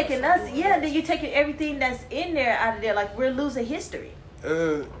taking us, then you taking everything that's in there out of there. Like, we're losing history.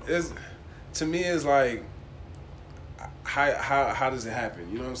 It's, to me, it's like, how does it happen?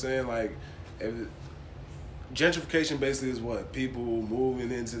 You know what I'm saying? Like, gentrification basically is what? People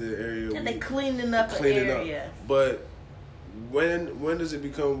moving into the area. And they cleaning up an area. But when does it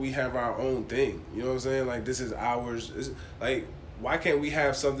become we have our own thing? You know what I'm saying? Like, this is ours. It's like, why can't we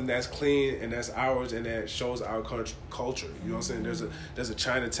have something that's clean and that's ours and that shows our culture? You know what I'm saying? There's a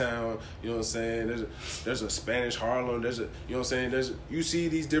Chinatown. You know what I'm saying? There's a Spanish Harlem. You know what I'm saying? You see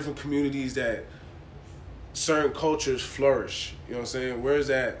these different communities that certain cultures flourish. You know what I'm saying? Where's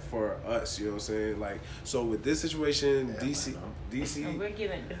that for us? You know what I'm saying? Like, so with this situation, DC. We're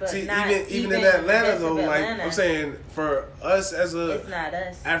giving, but See, not even in Atlanta though, like Atlanta, I'm saying, for us as a it's not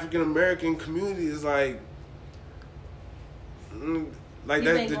us. African American community, is like You that.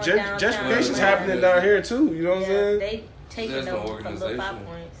 ain't The going downtown gentrification's Atlanta. happening down here too. You know what I'm Yeah, saying? they taking There's no over from little 5 organization.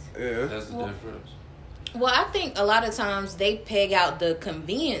 points. Yeah. That's the difference. Well, I think a lot of times they peg out the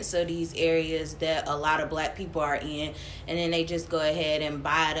convenience of these areas that a lot of black people are in, and then they just go ahead and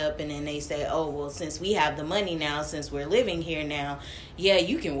buy it up, and then they say, oh, well, since we have the money now, since we're living here now, yeah,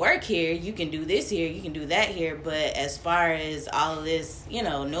 you can work here, you can do this here, you can do that here, but as far as all of this,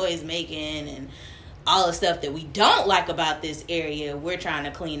 noise making and all the stuff that we don't like about this area, we're trying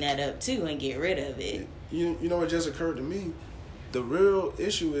to clean that up too and get rid of it. You know what just occurred to me? The real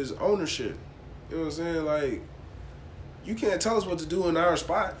issue is ownership. You know what I'm saying? Like, you can't tell us what to do in our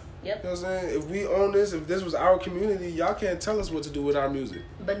spot. Yep. You know what I'm saying? If we own this, if this was our community, y'all can't tell us what to do with our music.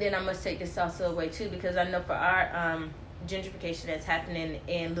 But then I must take this also away too, because I know for our gentrification that's happening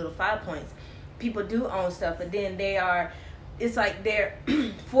in Little 5 Points, people do own stuff, but then it's like they're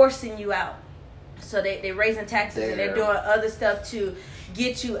forcing you out. So they're raising taxes and they're doing other stuff to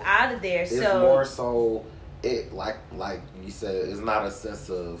get you out of there. It's So more so it like you said, it's not a sense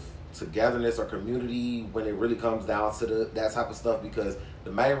of togetherness or community when it really comes down to that type of stuff, because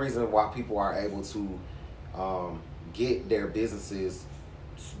the main reason why people are able to get their businesses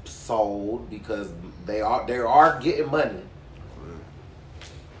sold because they are getting money.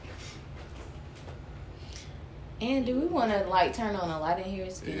 And do we want to turn on a light in here?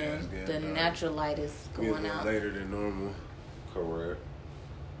 It's Yeah, it's the getting dark. natural light is Be a going little out. later than normal. Correct.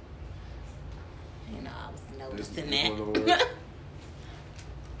 I was This- noticing this that. one over. look at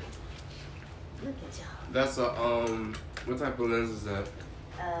y'all. That's a what type of lens is that?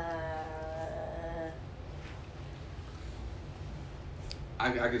 I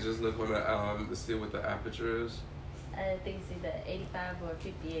could just look on the to see what the aperture is. I think it's either 85 or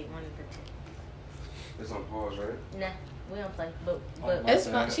 58, one of the two. It's on pause, right? Nah, we don't play. But It's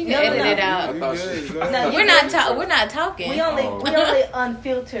fun. She can No, edit no. it out. You thought good, she- go ahead. No, you We're good. not we're not talking. we only Oh.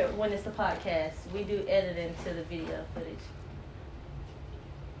 unfilter when it's the podcast. We do editing to the video footage.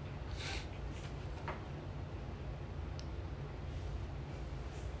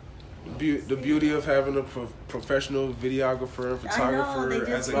 The beauty of having a professional videographer and I know, they photographer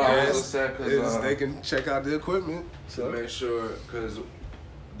just as a No, I was guest upset 'cause, is they can check out the equipment. To So make sure, because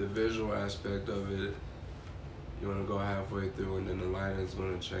the visual aspect of it, you want to go halfway through and then the lighting's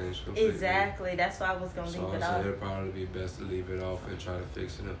going to change completely. Exactly. That's why I was gonna So leave I it said off. it'd probably be best to leave it off and try to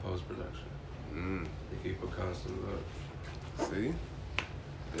fix it in post-production. To keep a constant look. see,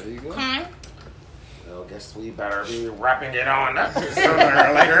 there you go. Okay. Well, guess we better be wrapping it on up sooner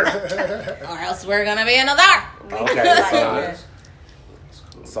or later. Or else we're gonna be in the dark. Okay, so Yeah.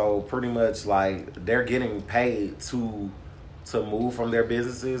 So pretty much like they're getting paid to move from their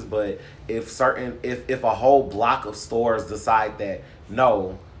businesses, but if a whole block of stores decide that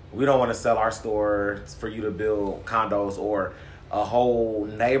no, we don't want to sell our store for you to build condos, or a whole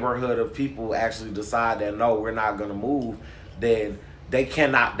neighborhood of people actually decide that no, we're not going to move, then they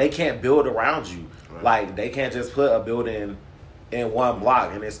can't build around you. Right. Like they can't just put a building in one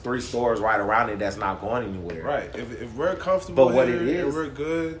block and it's 3 stores right around it that's not going anywhere. Right. If we're comfortable But what here it is- and we're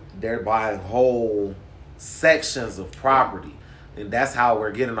good, They're buying whole sections of property. And that's how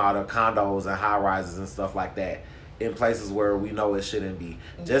we're getting all the condos and high rises and stuff like that in places where we know it shouldn't be.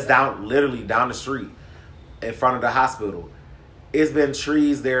 Just literally down the street in front of the hospital. It's been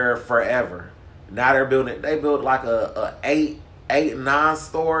trees there forever. Now they built like a 9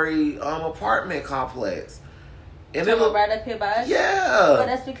 story apartment complex. And it Come look, right up here by us. But yeah.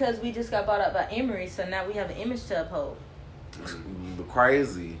 that's because we just got bought up by Emory, so now we have an image to uphold.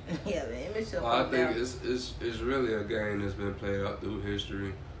 Crazy. Yeah, the image to Well, I uphold. think now. it's really a game that's been played out through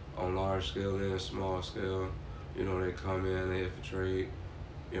history on large scale and small scale. You know, they come in, they infiltrate,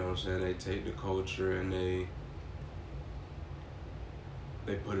 you know what I'm saying, they take the culture and they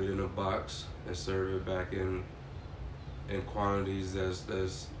put it in a box and serve it back in quantities that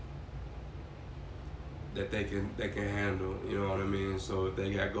they can handle, you know what I mean? So if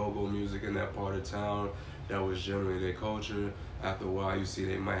they got go-go music in that part of town, that was generally their culture. After a while, you see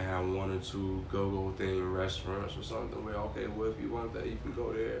they might have 1 or 2 go-go themed restaurants or something where, okay, well, if you want that, you can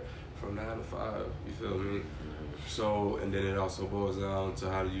go there from 9 to 5, you feel me? So, and then it also boils down to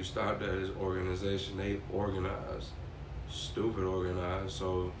how do you start that as organization. They organize, stupid organized.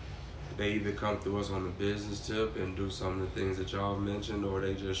 So they either come through us on the business tip and do some of the things that y'all mentioned, or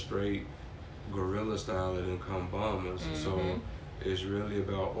they just straight guerrilla style it and come bomb us. So It's really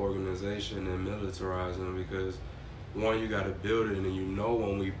about organization and militarizing, because one, you got to build it, and then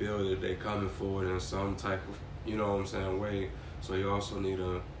when we build it, they coming forward in some type of, way. So you also need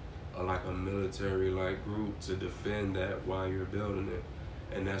a military group to defend that while you're building it,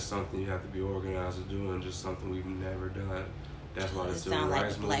 and that's something you have to be organized to do, and just something we've never done. That's why the civil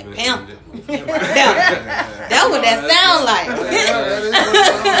rights movement. That's what that sound like.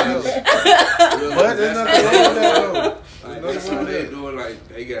 But there's nothing wrong with that though. That's what they doing.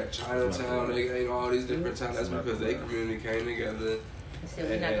 They got Chinatown, they got all these different towns. That's because they community came together,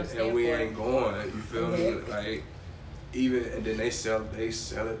 and we ain't going. You feel me? And then they sell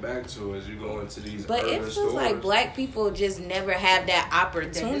it back to us. You go into these but urban it feels stores. like black people just never have that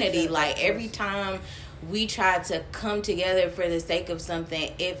opportunity. Every time we try to come together for the sake of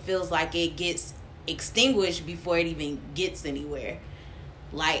something, it feels like it gets extinguished before it even gets anywhere.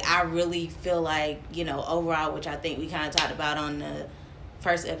 I really feel like, overall, which I think we kind of talked about on the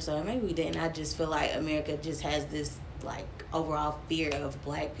first episode, maybe we didn't, I just feel like America just has this overall fear of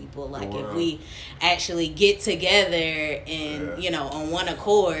black people. If we actually get together and on one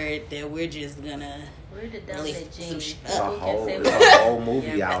accord, that we're just gonna we're the dominant gene. There's a whole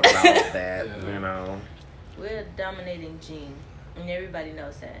movie out about that. We're a dominating gene, and everybody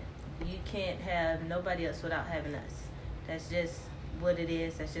knows that. You can't have nobody else without having us. That's just what it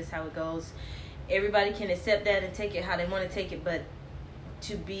is. That's just how it goes. Everybody can accept that and take it how they want to take it, but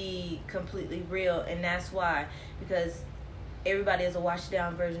to be completely real, and that's why, because everybody is a washed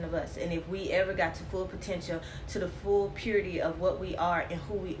down version of us, and if we ever got to full potential, to the full purity of what we are and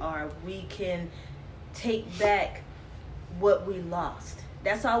who we are, we can take back what we lost.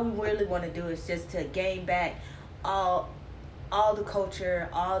 That's all we really want to do, is just to gain back all the culture,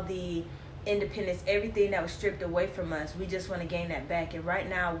 all the independence, everything that was stripped away from us. We just want to gain that back. And right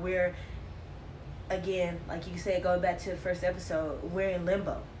now we're, again, like you said, going back to the first episode, we're in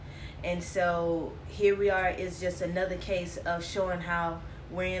limbo. And so here we are, is just another case of showing how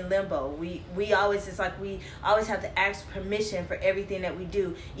we're in limbo. We always, it's like we always have to ask permission for everything that we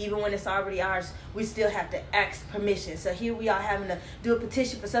do. Even when it's already ours, we still have to ask permission. So here we are having to do a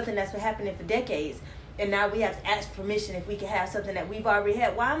petition for something that's been happening for decades. And now we have to ask permission if we can have something that we've already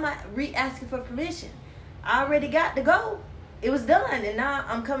had. Why am I re-asking for permission? I already got to go. It was done. And now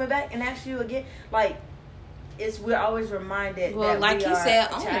I'm coming back and ask you again. We're always reminded that like we you are said,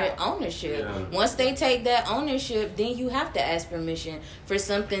 a child. ownership. Yeah. Once they take that ownership, then you have to ask permission for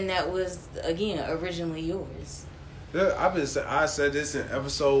something that was, again, originally yours. Yeah, I said this in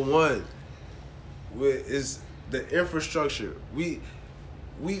episode 1. Is the infrastructure. We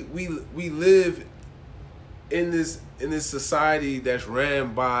live in this society that's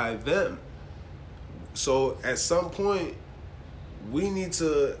ran by them. So at some point, we need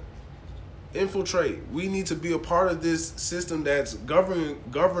to infiltrate. We need to be a part of this system that's governing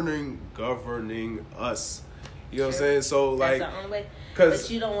us. You know what I'm saying? So That's the only way. But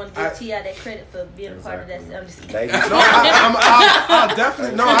you don't want to give T.I. that credit for being a part of that. I'm just kidding. I'll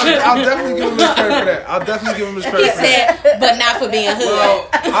definitely give him his credit for that. I'll definitely give him his credit. He for that. said, but not for being hood. Well,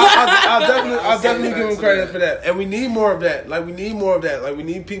 I'll definitely give him credit for that. And we need more of that. We need more of that. We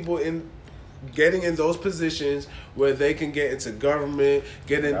need people getting in those positions where they can get into government,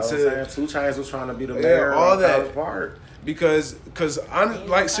 get into. 2 Chainz was trying to be the mayor. All that. Park. Because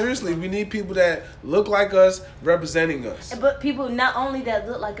seriously, we need people that look like us representing us. But people not only that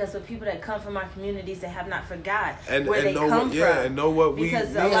look like us, but people that come from our communities that have not forgot where they know come from. and know what we. Because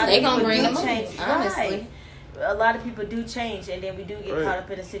need. a lot of they gonna people bring do them up, change. honestly. Right. A lot of people do change, and then we do get caught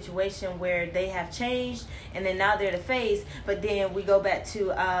up in a situation where they have changed, and then now they're the face. But then we go back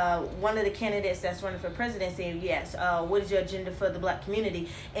to one of the candidates that's running for president saying, yes, what is your agenda for the black community?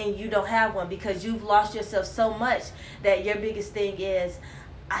 And you don't have one because you've lost yourself so much that your biggest thing is,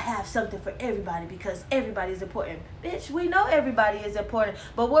 I have something for everybody because everybody is important. Bitch, we know everybody is important.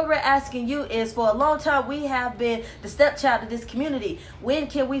 But what we're asking you is, for a long time, we have been the stepchild of this community. When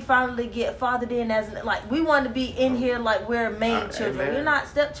can we finally get fathered in as, we want to be in here like we're main children. We're not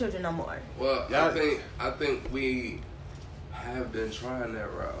stepchildren no more. Well, I think we have been trying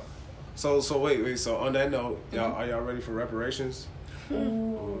that route. So wait. So on that note, are y'all ready for reparations?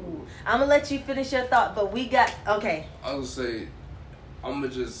 Ooh. I'm going to let you finish your thought, but we got, okay. I would say, I'm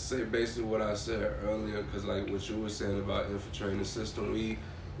going to just say basically what I said earlier, because what you were saying about infiltrating the system,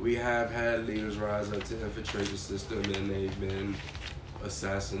 we have had leaders rise up to infiltrate the system, and they've been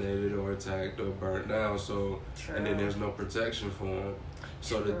assassinated or attacked or burnt down, and then there's no protection for them.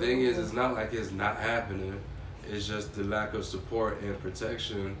 So the thing is, it's not like it's not happening, it's just the lack of support and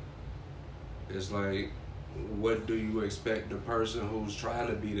protection. It's what do you expect the person who's trying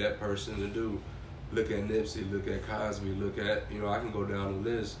to be that person to do? look at Nipsey, look at Cosby, look at, I can go down the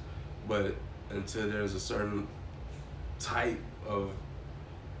list, but until there's a certain type of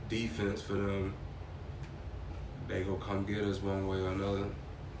defense for them, they gonna come get us one way or another.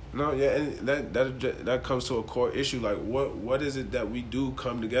 No, yeah, and that comes to a core issue. Like, what is it that we do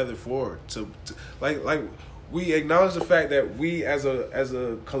come together for? To like we acknowledge the fact that we as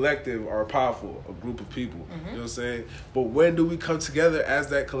a collective are powerful, a group of people. You know what I'm saying? But when do we come together as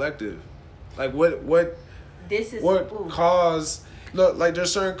that collective? Like, what cause? Look, like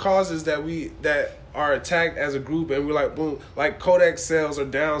there's certain causes that are attacked as a group, and we're like, boom, like Kodak sales are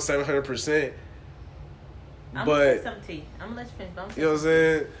down 700%. I'm gonna say something to you. I'm gonna let you finish. Don't you know what I'm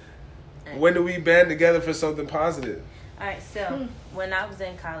saying? When do we band together for something positive? All right, so when I was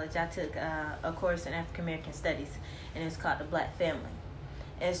in college, I took a course in African American Studies, and it's called the Black Family.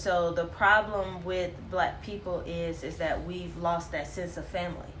 And so the problem with Black people is that we've lost that sense of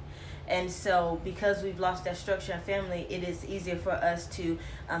family. And so because we've lost that structure of family, it is easier for us to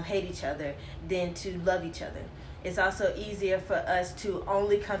hate each other than to love each other. It's also easier for us to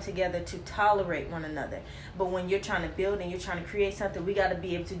only come together to tolerate one another. But when you're trying to build and you're trying to create something, we got to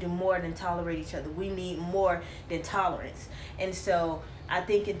be able to do more than tolerate each other. We need more than tolerance. And so I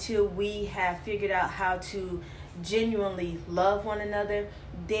think until we have figured out how to genuinely love one another,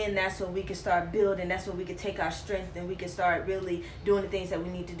 then that's when we can start building. That's when we can take our strength and we can start really doing the things that we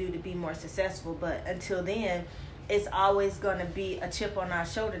need to do to be more successful. But until then, it's always going to be a chip on our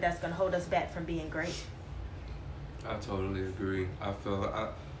shoulder that's going to hold us back from being great. I totally agree. I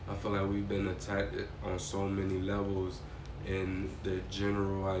feel like we've been attacked on so many levels, and the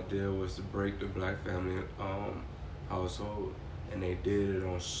general idea was to break the Black family household, and they did it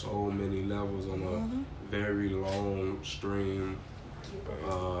on so many levels on a very long stream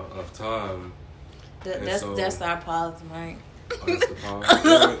of time. That's our policy, right? Oh, that's the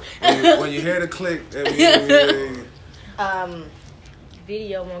policy. When you hear the click,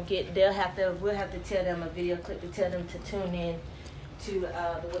 video won't get. We'll have to tell them a video clip to tell them to tune in to the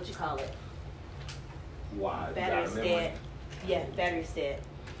Why? battery's dead. Yeah, battery's dead.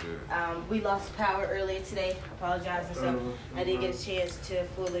 We lost power earlier today. Apologize, and so I didn't get a chance to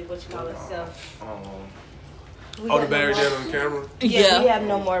fully So the battery dead on the camera. Yeah, we have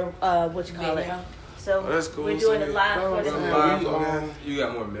no more So that's cool. We're doing it live for the You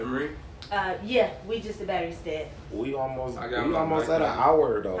got more memory? we just the battery's dead. We almost at an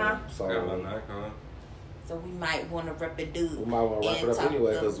hour though. Huh? So I got my Nikon. So we might want to wrap it up. We might want to wrap it up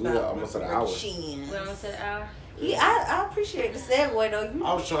anyway because we are almost at an hour. We're almost at an hour. Yeah, I appreciate the segue though.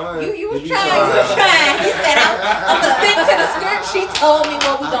 I was trying. You was trying. He said, I'm going to stick to the script. She told me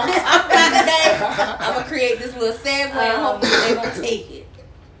what we're going to talk about today. I'm going to create this little segue and hopefully they're going to take it.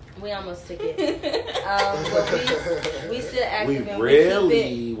 We almost took it. But we still active and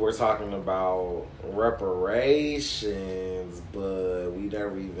we were talking about reparations, but we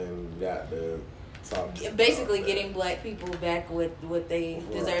never even got to talk. Basically getting Black people back with what they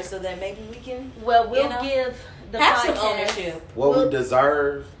deserve so that maybe we can we'll give the have podcast some ownership. What we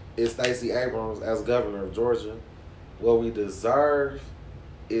deserve is Stacey Abrams as governor of Georgia. What we deserve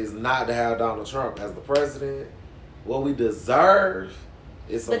is not to have Donald Trump as the president. What we deserve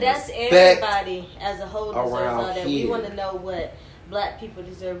is some that's respect everybody as a whole deserves all that. We want to know what Black people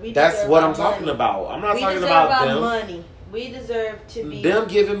deserve. That's what I'm talking about. I'm not talking about them. Money. We deserve to be. Them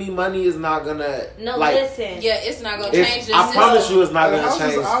giving me money is not gonna. Listen. Yeah, it's not gonna change the I promise you, it's not gonna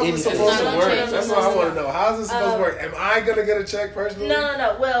change anything. It's supposed to work? That's what I want to know. How's it supposed to work? Am I gonna get a check personally?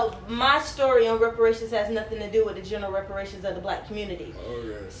 No. Well, my story on reparations has nothing to do with the general reparations of the Black community.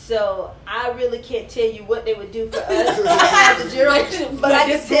 Okay. So I really can't tell you what they would do for us, but I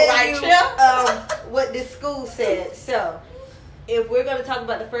can tell you what this school said. So, if we're going to talk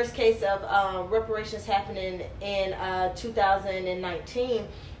about the first case of reparations happening in 2019,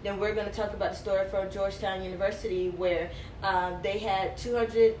 then we're going to talk about the story from Georgetown University where they had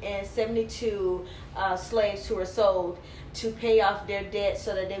 272 slaves who were sold to pay off their debt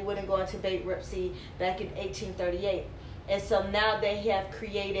so that they wouldn't go into bankruptcy back in 1838. And so now they have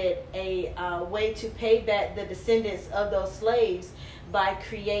created a way to pay back the descendants of those slaves by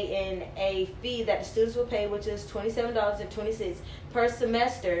creating a fee that the students will pay, which is $27.26 per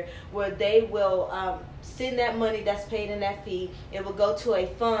semester, where they will send that money that's paid in that fee. It will go to a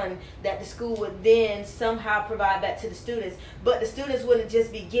fund that the school would then somehow provide back to the students. But the students wouldn't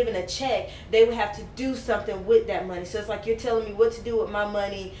just be given a check. They would have to do something with that money. So it's like you're telling me what to do with my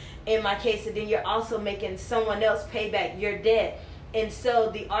money in my case, and then you're also making someone else pay back your debt. And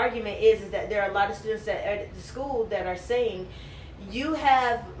so the argument is that there are a lot of students that are at the school that are saying, you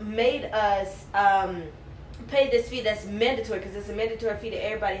have made us pay this fee that's mandatory, because it's a mandatory fee that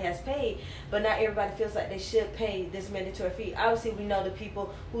everybody has paid, but not everybody feels like they should pay this mandatory fee. Obviously, we know the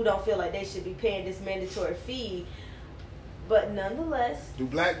people who don't feel like they should be paying this mandatory fee, but nonetheless, Do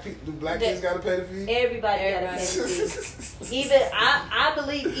black kids gotta pay the fee? everybody got to pay the fee. Even I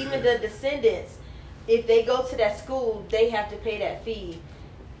believe even the descendants, if they go to that school, they have to pay that fee.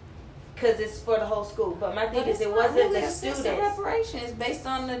 Because it's for the whole school. But my thing is, it wasn't really the a sense of students. reparations based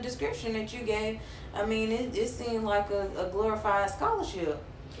on the description that you gave. I mean, it seemed like a glorified scholarship.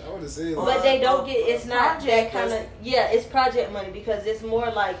 I would have said. But they don't get, it's not that project kind of, it's project money, because it's more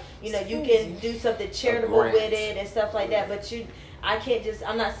like, you can do something charitable grant. with it and stuff like that. But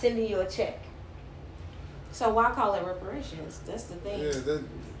I'm not sending you a check. So why call it reparations? That's the thing. Yeah,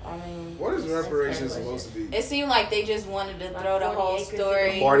 I mean, what is reparations supposed to be? it seemed like they just wanted to throw the 40 whole acres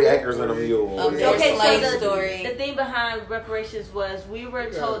story. 40 acres and a mule. Of Yeah. their Okay, slave so story. the thing behind reparations was we were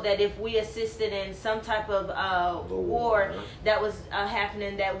told that if we assisted in some type of war that was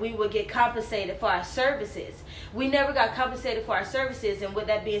happening, that we would get compensated for our services. We never got compensated for our services, and with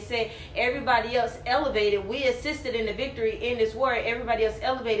that being said, everybody else elevated. We assisted in the victory in this war. Everybody else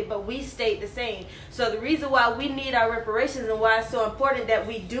elevated, but we stayed the same. So the reason why we need our reparations and why it's so important that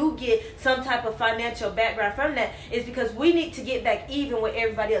we do get some type of financial background from that is because we need to get back even with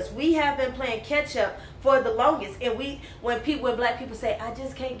everybody else. We have been playing catch up for the longest, and when black people say, I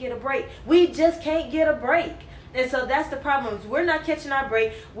just can't get a break, we just can't get a break. And so that's the problem. We're not catching our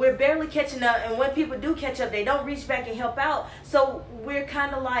break. We're barely catching up. And when people do catch up, they don't reach back and help out. So we're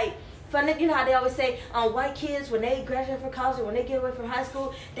kind of like, you know how they always say, white kids, when they graduate from college or when they get away from high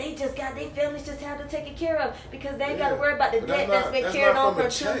school, they just got their families just have to take it care of, because they ain't got to worry about the debt that's been carried on for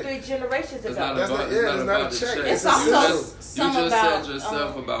 2 or 3 generations It's ago. not about the check. It's You also just some said about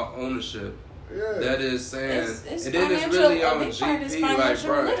yourself about ownership. Yeah. That is saying, It's and then it's financial- really a on big part is GP. Like, financial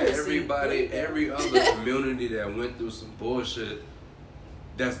bro, literacy. every other community that went through some bullshit,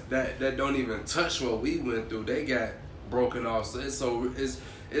 that don't even touch what we went through. They got broken off. So it's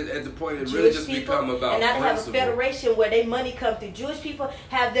at the point it really Jewish just people, become about and now they have a principle. federation where their money comes through. Jewish people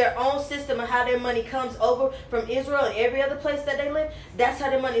have their own system of how their money comes over from Israel and every other place that they live. That's how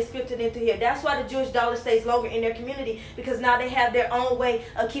their money is filtered into here. That's why the Jewish dollar stays longer in their community, because now they have their own way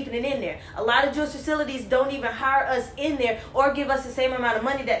of keeping it in there. A lot of Jewish facilities don't even hire us in there or give us the same amount of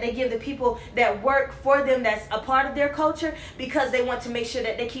money that they give the people that work for them that's a part of their culture, because they want to make sure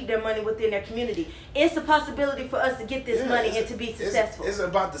that they keep their money within their community. It's a possibility for us to get this money and to be successful. It's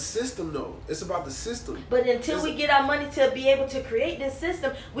about the system, though. It's about the system. But until we get our money to be able to create this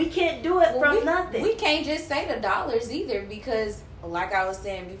system, we can't do it from nothing. We can't just say the dollars either, because like I was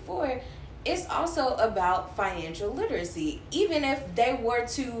saying before, it's also about financial literacy. Even if they were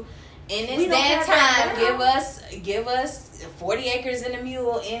to, in this day and time, give us 40 acres and a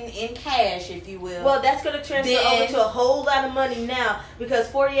mule in cash, if you will. Well, that's going to transfer over to a whole lot of money now, because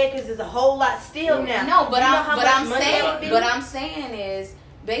 40 acres is a whole lot still now. No, but I'm saying is,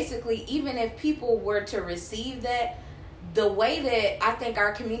 basically, even if people were to receive that, the way that I think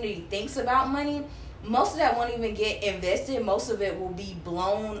our community thinks about money, most of that won't even get invested. Most of it will be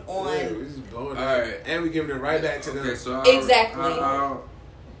blown on. Yeah, we just blowing it. All right, and we giving it right back to them. Okay, so exactly.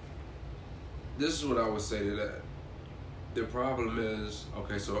 This is what I would say to that. The problem is,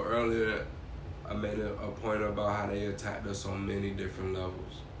 okay, so earlier I made a point about how they attacked us on many different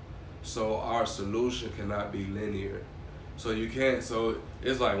levels. So our solution cannot be linear. So you can't, so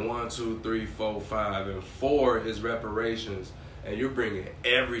it's like 1, 2, 3, 4, 5, and 4 is reparations, and you're bringing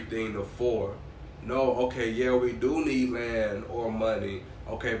everything to 4. No, okay, yeah, we do need land or money.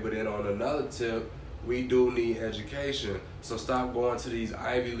 Okay, but then on another tip, we do need education. So stop going to these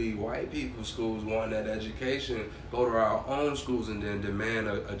Ivy League white people schools wanting that education. Go to our own schools and then demand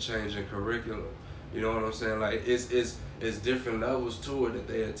a change in curriculum. You know what I'm saying? Like, it's different levels to it that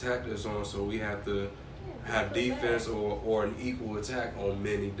they attacked us on, so we have to have defense or an equal attack on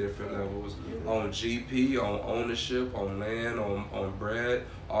many different levels. On GP, on ownership, on land, on bread,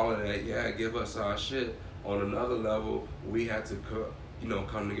 all of that. Yeah, give us our shit. On another level, we have to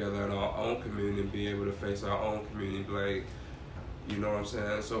come together in our own community and be able to face our own community. Like, you know what I'm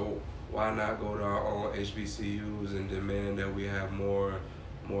saying? So why not go to our own HBCUs and demand that we have more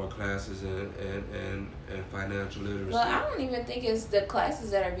classes and financial literacy? Well, I don't even think it's the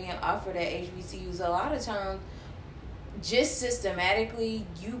classes that are being offered at HBCUs. A lot of times, just systematically,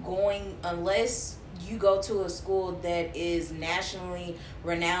 unless you go to a school that is nationally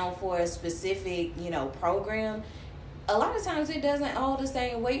renowned for a specific, program, a lot of times it doesn't hold the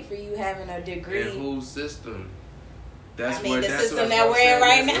same weight for you having a degree. And whose system? The system that we're in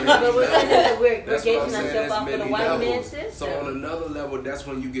right now. But we're saying that we're That's gauging what I'm saying. ourselves That's off of the many white levels. man's system. So on another level, that's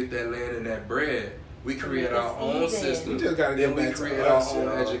when you get that land and that bread. We create our own system. We just gotta then get we back to create us, our own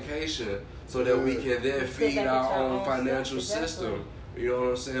y'all. education so that we can then feed our own financial system. You know what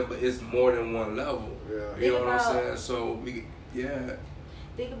I'm saying? But it's more than one level. Yeah. You know what I'm saying? So we,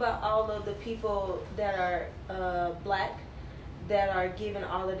 Think about all of the people that are black that are giving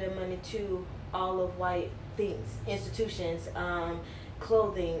all of their money to all of white things, institutions,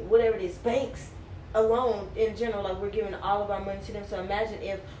 clothing, whatever it is, banks alone in general. Like, we're giving all of our money to them. So imagine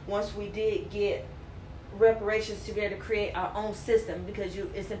if once we did get reparations to be able to create our own system, because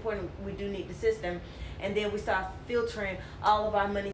it's important, we do need the system, and then we start filtering all of our money